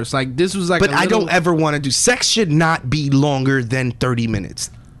universe. Like this was like. But a I little- don't ever want to do sex. Should not be longer than 30 minutes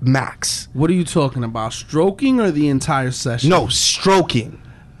max. What are you talking about? Stroking or the entire session? No, stroking.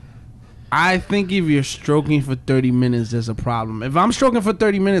 I think if you're stroking for 30 minutes, there's a problem. If I'm stroking for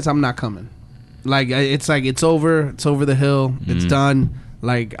 30 minutes, I'm not coming. Like it's over. It's over the hill. It's done.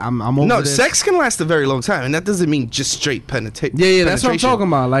 Like I'm over. No, this. sex can last a very long time, and that doesn't mean just straight penetration. Yeah, that's what I'm talking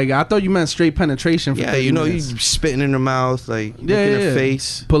about. Like I thought you meant straight penetration. For Yeah, 30 you know, you minutes. spitting in her mouth, like looking her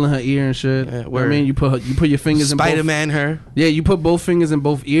face. pulling her ear and shit. Yeah, I word. mean, you put your fingers in both. Spider-Man her. Yeah, you put both fingers in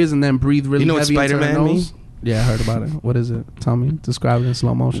both ears and then breathe really You know what heavy into her Spider-Man nose. means? Yeah, I heard about it. What is it? Tell me. Describe it in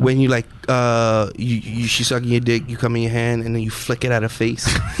slow motion. When you like, she's sucking your dick, you come in your hand, and then you flick it at her face.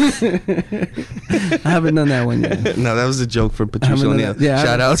 I haven't done that one yet. No, that was a joke from Patrice haven't done O'Neal. that. Yeah,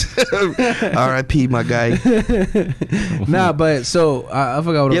 Shout out. R.I.P. my guy. Nah, but so I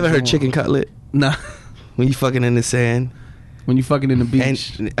forgot what You I ever was heard talking chicken cutlet? about. Nah. When you fucking in the sand When you fucking in the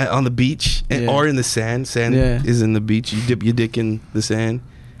beach. and on the beach and, Yeah. or in the sand. Sand Yeah. is in the beach. You dip your dick in the sand.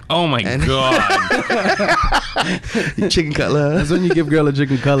 Oh my And- god. Chicken cutlet. That's when you give girl a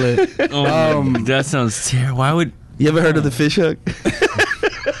chicken cutlet. Oh my, that sounds terrible. Why would You ever heard of the fish hook?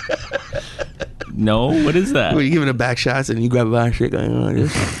 no? What is that? Where you giving her back shots and you grab her by her shit going on like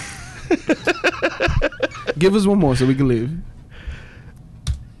this. Give us one more so we can leave.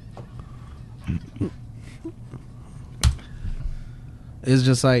 It's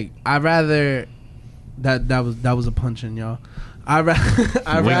just like I'd rather that was a punching, y'all. I We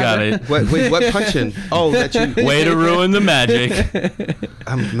got it. What punching? Oh, that you. Way to ruin the magic.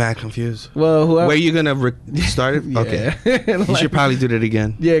 I'm mad confused. Well, whoever. Where you gonna start it? Okay. You should probably do that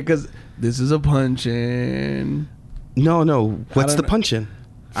again. Yeah, because this is a punching. No. What's don't the know. punching?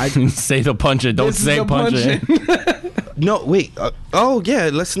 Say the punch it. Don't This is say a punch it. punching. No, wait. Oh, yeah.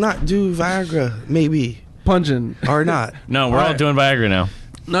 Let's not do Viagra. Maybe Punching. or not. No, we're all Alright. doing Viagra now.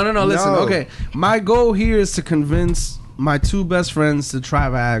 No. Listen. No. Okay, my goal here is to convince my two best friends to try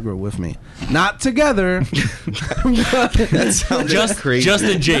Viagra with me. Not together. That sounds crazy. Just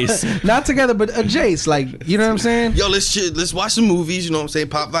a Jace. Not together, but a Jace. Like, you know what I'm saying? Yo, let's watch some movies. You know what I'm saying?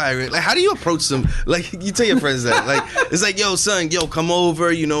 Pop Viagra. Like, how do you approach them? Like, you tell your friends that. Like, it's like, yo, son, come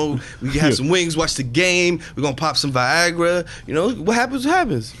over. You know, we can have some wings, watch the game. We're gonna pop some Viagra. You know, what happens?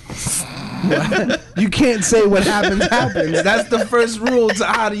 You can't say what happens. That's the first rule to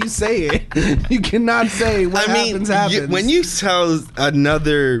how do you say it. You cannot say what happens. When you tell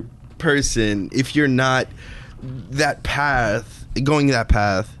another person, if you're not going that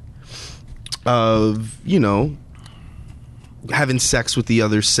path of, having sex with the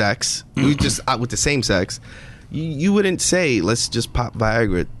other sex, you just with the same sex, you wouldn't say, let's just pop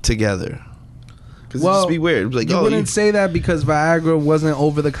Viagra together. Because it'd just be weird. It'd be like, you wouldn't say that because Viagra wasn't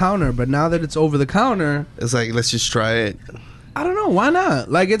over the counter, but now that it's over the counter, it's like, let's just try it. I don't know, why not?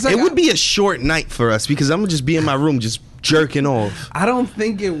 Like, it's like It would be a short night for us because I'm gonna just be in my room just jerking off. I don't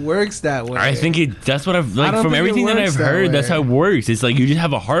think it works that way. I think that's what I've like don't from think it everything that works I've that heard. That's way. how it works. It's like you just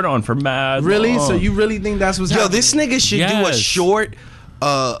have a hard on for mad. Really? long. So you really think that's what's Yo, happening? this nigga should do a Yes. short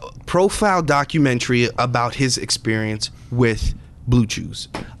profile documentary about his experience with Blue Chews.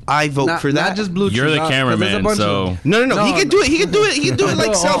 I vote for that. Not just blue. You're the chews, 'cause there's a cameraman, bunch so of- No. He can do it. He can do it like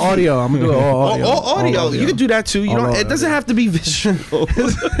all selfie. audio. I'm gonna do it all audio. All audio. You can do that too. You All don't. audio. It doesn't have to be visual.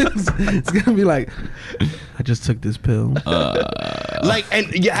 It's gonna be like, I just took this pill. Like, and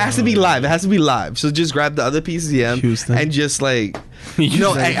it has to be live. It has to be live. So just grab the other PCM Houston. and just like, Ready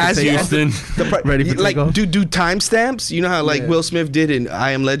as for you Houston. Ready for like takeoff? do timestamps. You know how like Yeah. Will Smith did in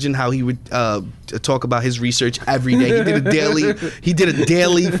I Am Legend, how he would talk about his research every day. He did a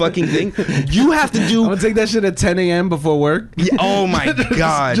daily fucking thing. You have to do. I'm gonna take that shit at 10 a.m. before work. Yeah, oh my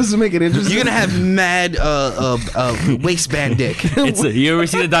god! Just to make it interesting. You're gonna have mad waistband dick. You ever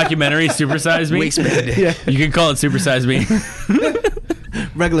see the documentary Super Size Me? Waistband dick. Yeah. You can call it Super Size Me.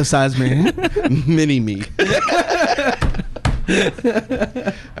 Regular size man. Mini me.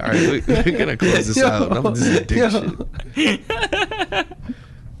 All right, we're gonna close this out. Enough of this is dick shit.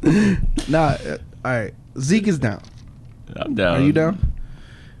 Nah, all right. Zeke is down. I'm down. Are you down?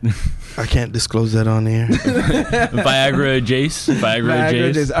 I can't disclose that on air. Viagra Jace.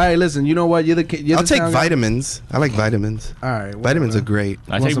 Viagra Jace. All right, listen. You know what? You're I'll the take sound guy. vitamins. I like vitamins. All right, Vitamins whatever. are great.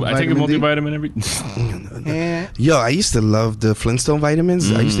 I Want take some a vitamin D? multivitamin every. Eh. Yo, I used to love the Flintstone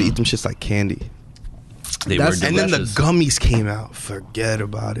vitamins. I used to eat them just like candy. They were That's- And then the delicious. gummies came out. Forget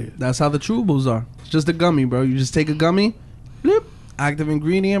about it. That's how the chewables are. It's just a gummy, bro. You just take a gummy, blip, active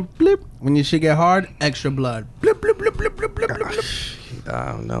ingredient, blip. When your shit get hard, extra blood. Blip, blip, blip, blip, blip, blip, blip, blip.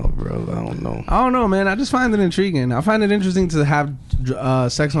 I don't know, bro. I don't know. I don't know, man. I just find it intriguing. I find it interesting to have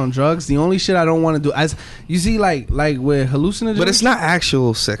sex on drugs. The only shit I don't want to do, as you see, like with hallucinogens. But it's not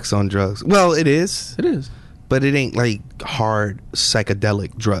actual sex on drugs. Well, it is, It is. but it ain't like hard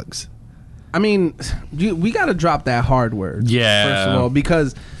psychedelic drugs. I mean, we got to drop that hard word. Yeah. First of all,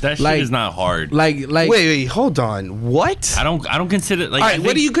 because That shit like, is not hard. Like, Wait, hold on. What? I don't consider like. All I right, what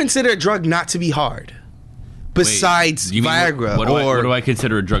think- do you consider a drug not to be hard? Wait, Besides you mean Viagra what do I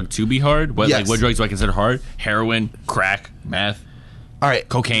consider a drug to be hard? What Yes. like what drugs do I consider hard? Heroin, crack, meth, all right,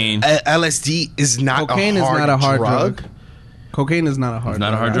 cocaine. LSD is not cocaine a is hard not a hard drug. drug. Cocaine is not a hard. It's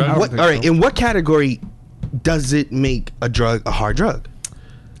not a hard I drug? don't What? think All right, so. in what category does it make a drug a hard drug?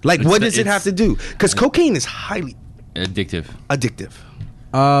 Like, what does it have to do? Because cocaine is highly Addictive. addictive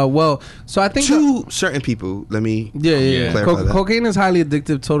Well, so I think to certain people. Let me Yeah. clarify that. Cocaine is highly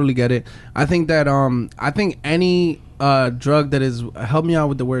addictive. Totally get it. I think that I think any drug that is, help me out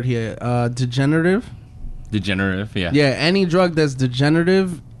with the word here, degenerative. Degenerative, yeah. Yeah, any drug that's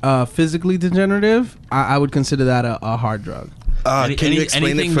degenerative, physically degenerative, I would consider that a hard drug. Can you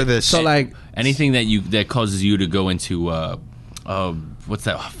explain it for this? So like anything that causes you to go into what's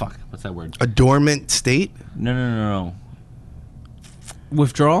that? Oh, fuck. What's that word? a dormant state? No.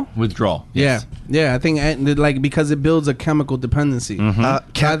 withdrawal. Withdrawal. Yes. Yeah. I think like because it builds a chemical dependency.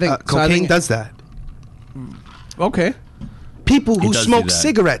 Cocaine does that. Okay. People who does do smoke that.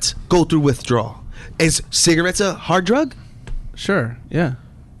 cigarettes go through withdrawal. Is cigarettes a hard drug? Sure. Yeah.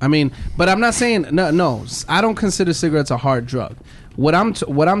 I mean, but I'm not saying no. I don't consider cigarettes a hard drug. What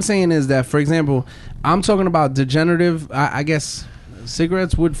I'm saying is that, for example, I'm talking about degenerative. I guess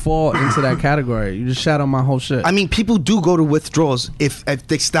cigarettes would fall into that category. You just shat on my whole shit. I mean, people do go to withdrawals if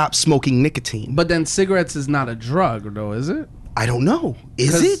they stop smoking nicotine. But then cigarettes is not a drug, though, is it? I don't know.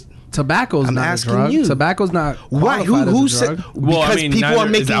 Is 'Cause it? Tobacco's I'm not asking a drug. you. Tobacco's not Why? qualified Who as a said? drug. Well, I Because mean, people are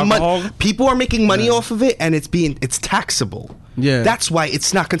neither is making alcohol. money. People are making money off of it, and it's taxable. Yeah. That's why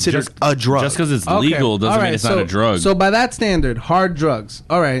it's not considered a drug. Just because it's Okay. legal doesn't All mean right, it's not a drug. So by that standard, hard drugs.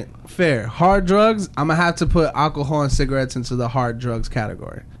 All right, fair. Hard drugs. I'm gonna have to put alcohol and cigarettes into the hard drugs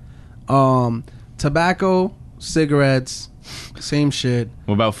category. Tobacco, cigarettes, same shit.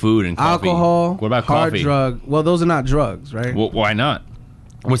 What about food and coffee? Alcohol. What about hard coffee? drug? Well, those are not drugs, right? Well, why not?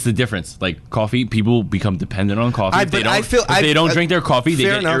 What's the difference? Like coffee, people become dependent on coffee. If they don't drink their coffee, they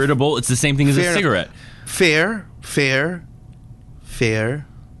fair get enough. irritable. It's the same thing as Fair a cigarette. Fair.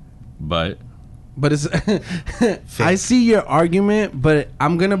 But But it's. I see your argument, but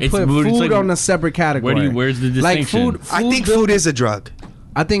I'm gonna It's put mood- it's food like- on a separate category. where's the Like distinction? food. I think food is a drug.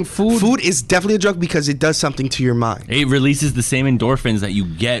 I think food. Food is definitely a drug because it does something to your mind. it releases the same endorphins that you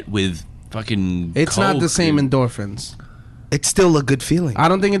get with fucking. It's not the Coke, same dude. endorphins. It's still a good feeling. I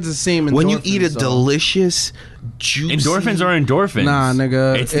don't think it's the same endorphins. When you eat a though. delicious, juicy... Endorphins are endorphins. Nah,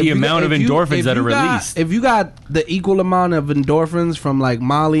 nigga. It's If the you amount got- of if you- endorphins if that are you got- released. If you got the equal amount of endorphins from like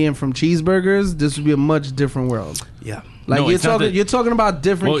Molly and from cheeseburgers, this would be a much different world. Yeah. Like No, you're it's not talking, the- you're talking about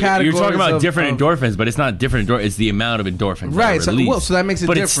different Well, categories. you're talking about of- different of- endorphins, but it's not different endorphins. It's the amount of endorphins Right, that so- are released. well, so that makes it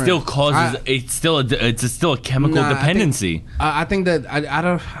but different. it still causes. I- it's still a chemical Nah, I think- dependency. I think that I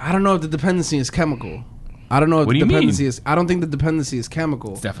don't know if the dependency is chemical. I don't know if What the do you mean? dependency is. I don't think the dependency is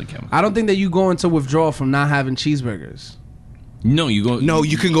chemical. It's definitely chemical. I don't think that you go into withdrawal from not having cheeseburgers. No, you go. No,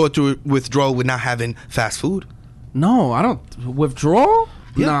 you can go through withdrawal with not having fast food. No, I don't. Withdrawal?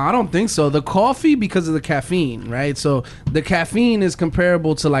 No, I don't think so. The coffee, because of the caffeine, right? So the caffeine is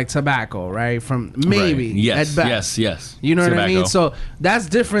comparable to like tobacco, right? From maybe Right. Yes, at best. yes. You know what I mean? Tobacco. So that's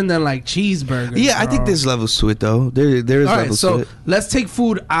different than like cheeseburgers. Yeah, I think bro. there's levels to it though. There is All right, levels so to it. let's take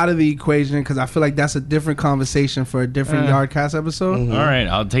food out of the equation because I feel like that's a different conversation for a different Yardcast episode. All right,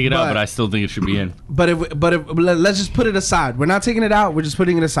 I'll take it out, But- but I still think it should be in. But let's just put it aside. We're not taking it out. We're just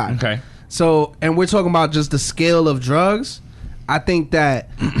putting it aside. Okay. So, and we're talking about just the scale of drugs. I think that,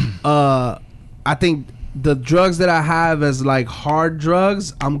 I think the drugs that I have as like hard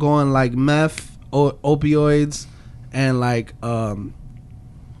drugs, I'm going like meth, opioids, and like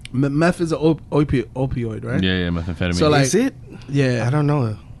meth is an opioid, right? Yeah, methamphetamine. So, like- Is it? Yeah. I don't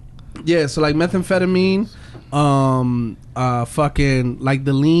know. Yeah, so like methamphetamine, fucking like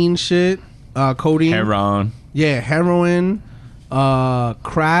the lean shit, codeine, Heroin. yeah, heroin,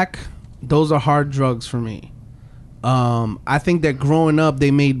 crack. Those are hard drugs for me. I think that growing up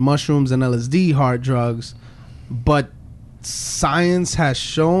they made mushrooms and LSD hard drugs, but science has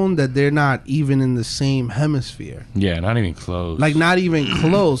shown that they're not even in the same hemisphere. Yeah, not even close. Like not even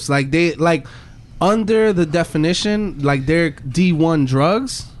close. Like they like under the definition, like they're D1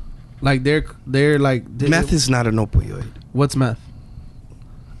 drugs. Like they're like Meth is not an opioid. What's meth?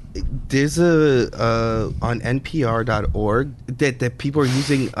 There's a on NPR.org that people are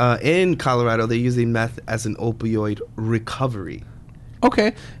using in Colorado. They're using meth as an opioid recovery.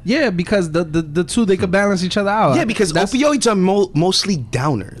 Okay, yeah, because the two they could balance each other out. Yeah, because That's- opioids are mostly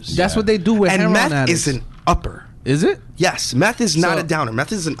downers. That's what they do with and heroin meth addicts. is an upper. Is it? Yes, meth is not So- a downer.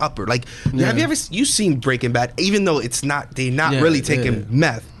 Meth is an upper. Like, Yeah. have you ever you seen Breaking Bad? Even though it's not, they're not Yeah, really taking yeah.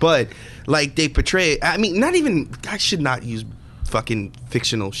 meth, but like they portray. I mean, not even. I should not use fucking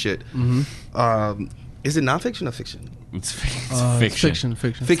fictional shit. Mm-hmm. Is it nonfiction or fiction? it's Fiction.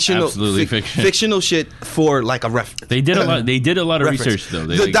 fiction. Fictional, Absolutely fiction. Fictional shit for like a ref. They did a lot. They did a lot of reference. research though.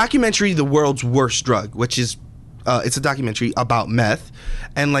 They, The like, documentary "The World's Worst Drug," which is it's a documentary about meth,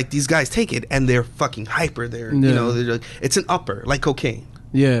 and like these guys take it and they're fucking hyper. They're Yeah. you know they're like, it's an upper like cocaine.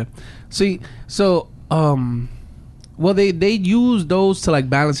 Yeah. See, so well they use those to like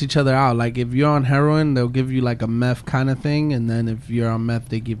balance each other out. Like if you're on heroin, they'll give you like a meth kind of thing, and then if you're on meth,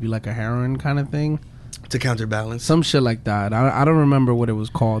 they give you like a heroin kind of thing. To counterbalance. Some shit like that. I don't remember what it was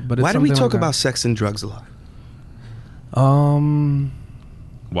called, but it's Why do we something talk like about sex and drugs a lot? that.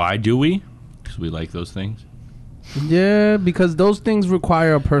 why do we? Because we like those things. Yeah, because those things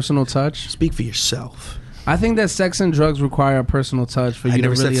require a personal touch. Speak for yourself. I think that sex and drugs require a personal touch for you I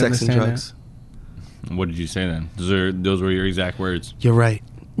never to really said sex and understand drugs. What did you say then? Those were your exact words. You're right.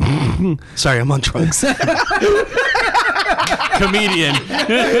 Sorry, I'm on drugs. Comedian.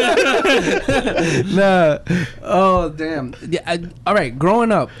 it. Nah. Oh damn. Yeah. All right.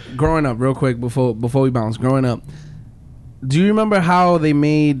 Growing up, real quick before we bounce. Growing up, do you remember how they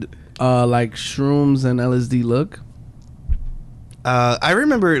made like shrooms and LSD look? I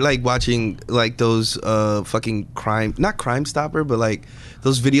remember like watching like those fucking not Crime Stopper, but like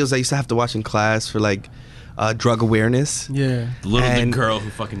those videos I used to have to watch in class for like drug awareness. Yeah. The And- girl who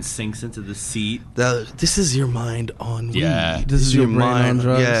fucking sinks into the seat. This is your mind on weed. Yeah. This is your brain on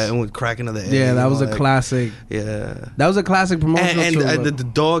drugs. Yeah, and with cracking of the egg. Yeah, that and was all a classic. Yeah. That was a classic promotional And tool. the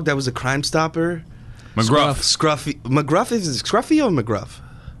dog that was a Crime Stopper. McGruff. Scruffy. McGruff is it Scruffy or McGruff?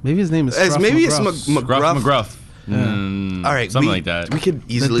 Maybe his name is. Maybe it's McGruff. McGruff. McGruff. All right, something like that. We could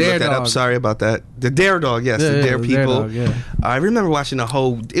easily The Dare look that Dog. up. Sorry about that. The Dare Dog, yes, Yeah, the Dare the people. Dare Dog, yeah. I remember watching a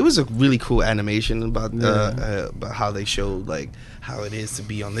whole. It was a really cool animation about Yeah. about how they showed like how it is to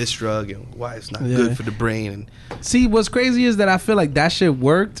be on this drug and why it's not Yeah. good for the brain. And See, what's crazy is that I feel like that shit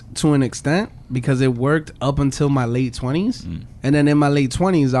worked to an extent because it worked up until my late 20s. And then in my late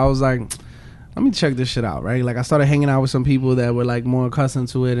 20s, I was like, let me check this shit out, right? Like, I started hanging out with some people that were like more accustomed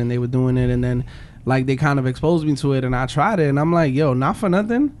to it and they were doing it. And then, like, they kind of exposed me to it and I tried it. And I'm like, yo, not for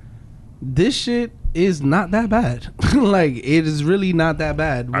nothing. This shit is not that bad. Like, it is really not that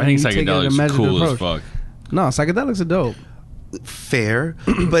bad. I when think you take it in a psychedelics are measured cool as approach. fuck. No, psychedelics are dope. fair,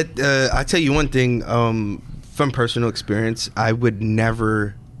 but I tell you one thing from personal experience, I would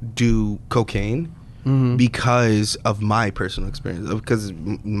never do cocaine. Because of my personal experience, because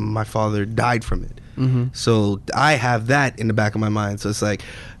my father died from it. So I have that in the back of my mind. So it's like,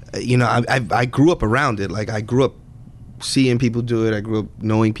 you know, I grew up around it. Like I grew up seeing people do it. I grew up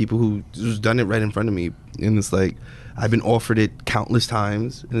knowing people who's done it right in front of me. And it's like, I've been offered it countless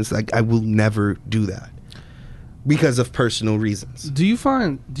times. And it's like, I will never do that because of personal reasons. Do you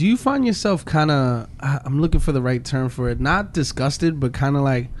find yourself kind of, I'm looking for the right term for it, not disgusted, but kind of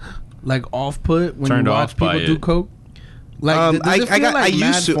like off put when Turned you watch off by people do it. coke? Like, does it feel like I mad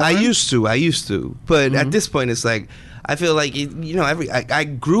used to, foreign? but at this point, it's like I feel like I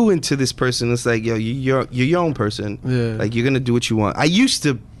grew into this person. It's like, yo, you're your own person. Yeah. Like, you're gonna do what you want. I used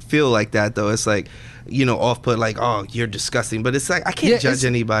to feel like that though. It's like, off put, like, oh, you're disgusting. But it's like, I can't judge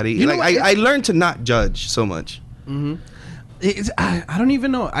anybody. Like, I learned to not judge so much. Mm-hmm. I don't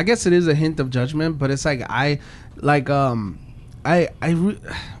even know. I guess it is a hint of judgment, but it's like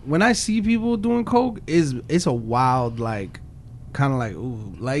when I see people doing coke, it's a wild, like, kind of like,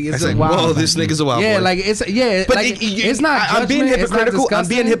 ooh, like, it's a wild, whoa, this nigga's a wild boy. like, it's but like, it's not judgment, I'm being hypocritical. it's not I'm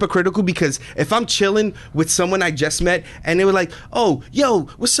being hypocritical because if I'm chilling with someone I just met and they were like, oh, yo,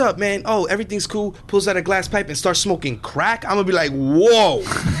 what's up, man? Oh, everything's cool. Pulls out a glass pipe and starts smoking crack. I'm gonna be like, whoa,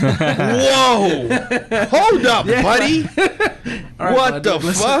 whoa, hold up, buddy. Right, what the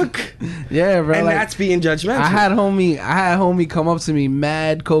fuck? Yeah, bro. And like, that's being judgmental. I had homie come up to me,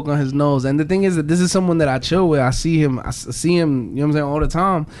 mad coke on his nose, and the thing is that this is someone that I chill with. I see him, you know what I'm saying, all the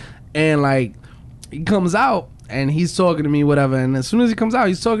time, and like, he comes out and he's talking to me, whatever, and as soon as he comes out,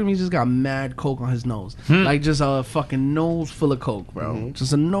 he's talking to me. He just got mad coke on his nose, like just a fucking nose full of coke, bro.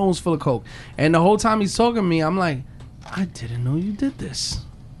 Just a nose full of coke, and the whole time he's talking to me, I'm like, I didn't know you did this.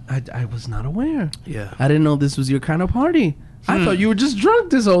 I was not aware. Yeah, I didn't know this was your kind of party. I thought you were just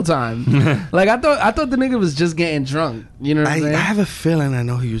drunk this whole time. Like, I thought the nigga was just getting drunk. You know what I'm saying? I have a feeling I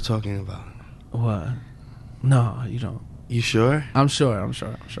know who you're talking about. What? No, you don't. You sure? I'm sure.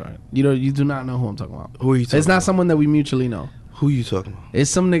 You do not know who I'm talking about. Who are you talking about? It's not someone that we mutually know. Who are you talking about? It's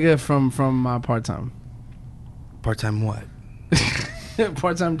some nigga from my part-time. Part-time what?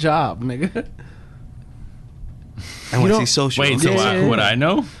 Part-time job, nigga. NYC Social. Wait, so would I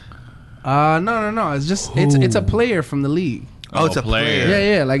know? No. It's just it's a player from the league. Oh, it's a player.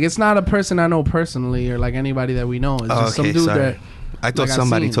 Yeah. Like, it's not a person I know personally or like anybody that we know. It's just some dude that I thought like,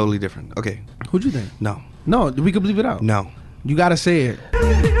 somebody I've seen. totally different. Okay. Who'd you think? No. We could leave it out. No. You gotta say it.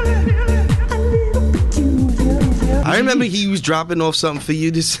 I remember he was dropping off something for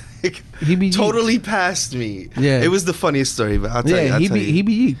you this He be totally passed me. Yeah. It was the funniest story, but I'll tell you. he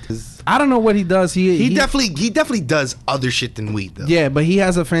be yeet. I don't know what he does. He definitely does other shit than weed though. Yeah, but he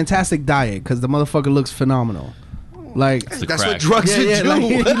has a fantastic diet because the motherfucker looks phenomenal. Like, that's crack. what drugs would do. like,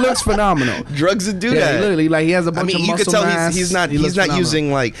 he looks phenomenal. Drugs would do Yeah, that. literally, like, he has a bunch of you muscle could tell mass. he's not He looks phenomenal.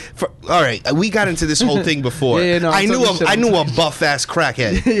 using like. All right, we got into this whole thing before. Yeah, no, I I'm knew talking a buff ass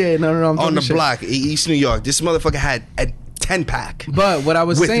crackhead. Yeah, no, I'm on talking the shit. block, East New York. This motherfucker had a 10-pack. But what I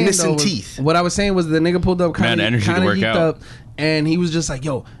was with saying missing though, teeth. what I was saying was the nigga pulled up kind Man, energy to of work geeked out. up, and he was just like,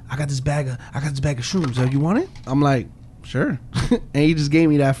 "Yo, I got this bag of shrooms. You want it?" I'm like, "Sure." And he just gave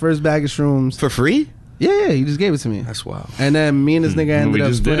me that first bag of shrooms For free? Yeah, he just gave it to me. That's wild. And then me and this nigga ended We up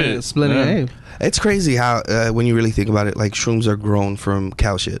just did splitting it. it. Hey, It's crazy how when you really think about it, like shrooms are grown from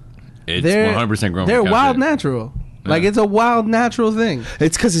cow shit. It's 100% grown. They're from wild cow shit. natural. Like, it's a wild natural thing.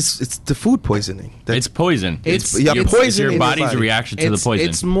 It's because it's the food poisoning. It's poison. It's- It's yeah, poison your in body's your body. reaction to the poison.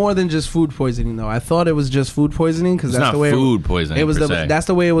 It's more than just food poisoning, though. I thought it was just food poisoning because It's that's not the way food poisoning It was per se. that's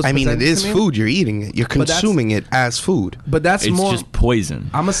the way it was. I mean, it presented is to me. food. You're eating it. You're that's- consuming it as food. But that's It's more. just poison.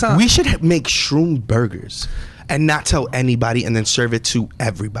 I'm a son. We should make shroom burgers and not tell anybody and then serve it to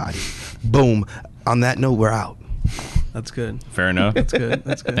everybody. Boom. On that note, we're out. That's good. Fair enough. That's good.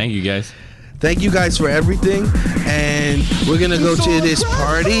 That's good. Thank you guys. Thank you guys for everything. And we're going to go to this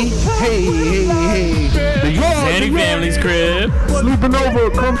party. Hey. Sandy family's crib. Sleeping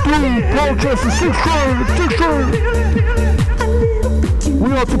over, come through, Parkchester, 6 train.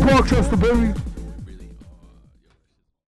 We out to Parkchester, baby.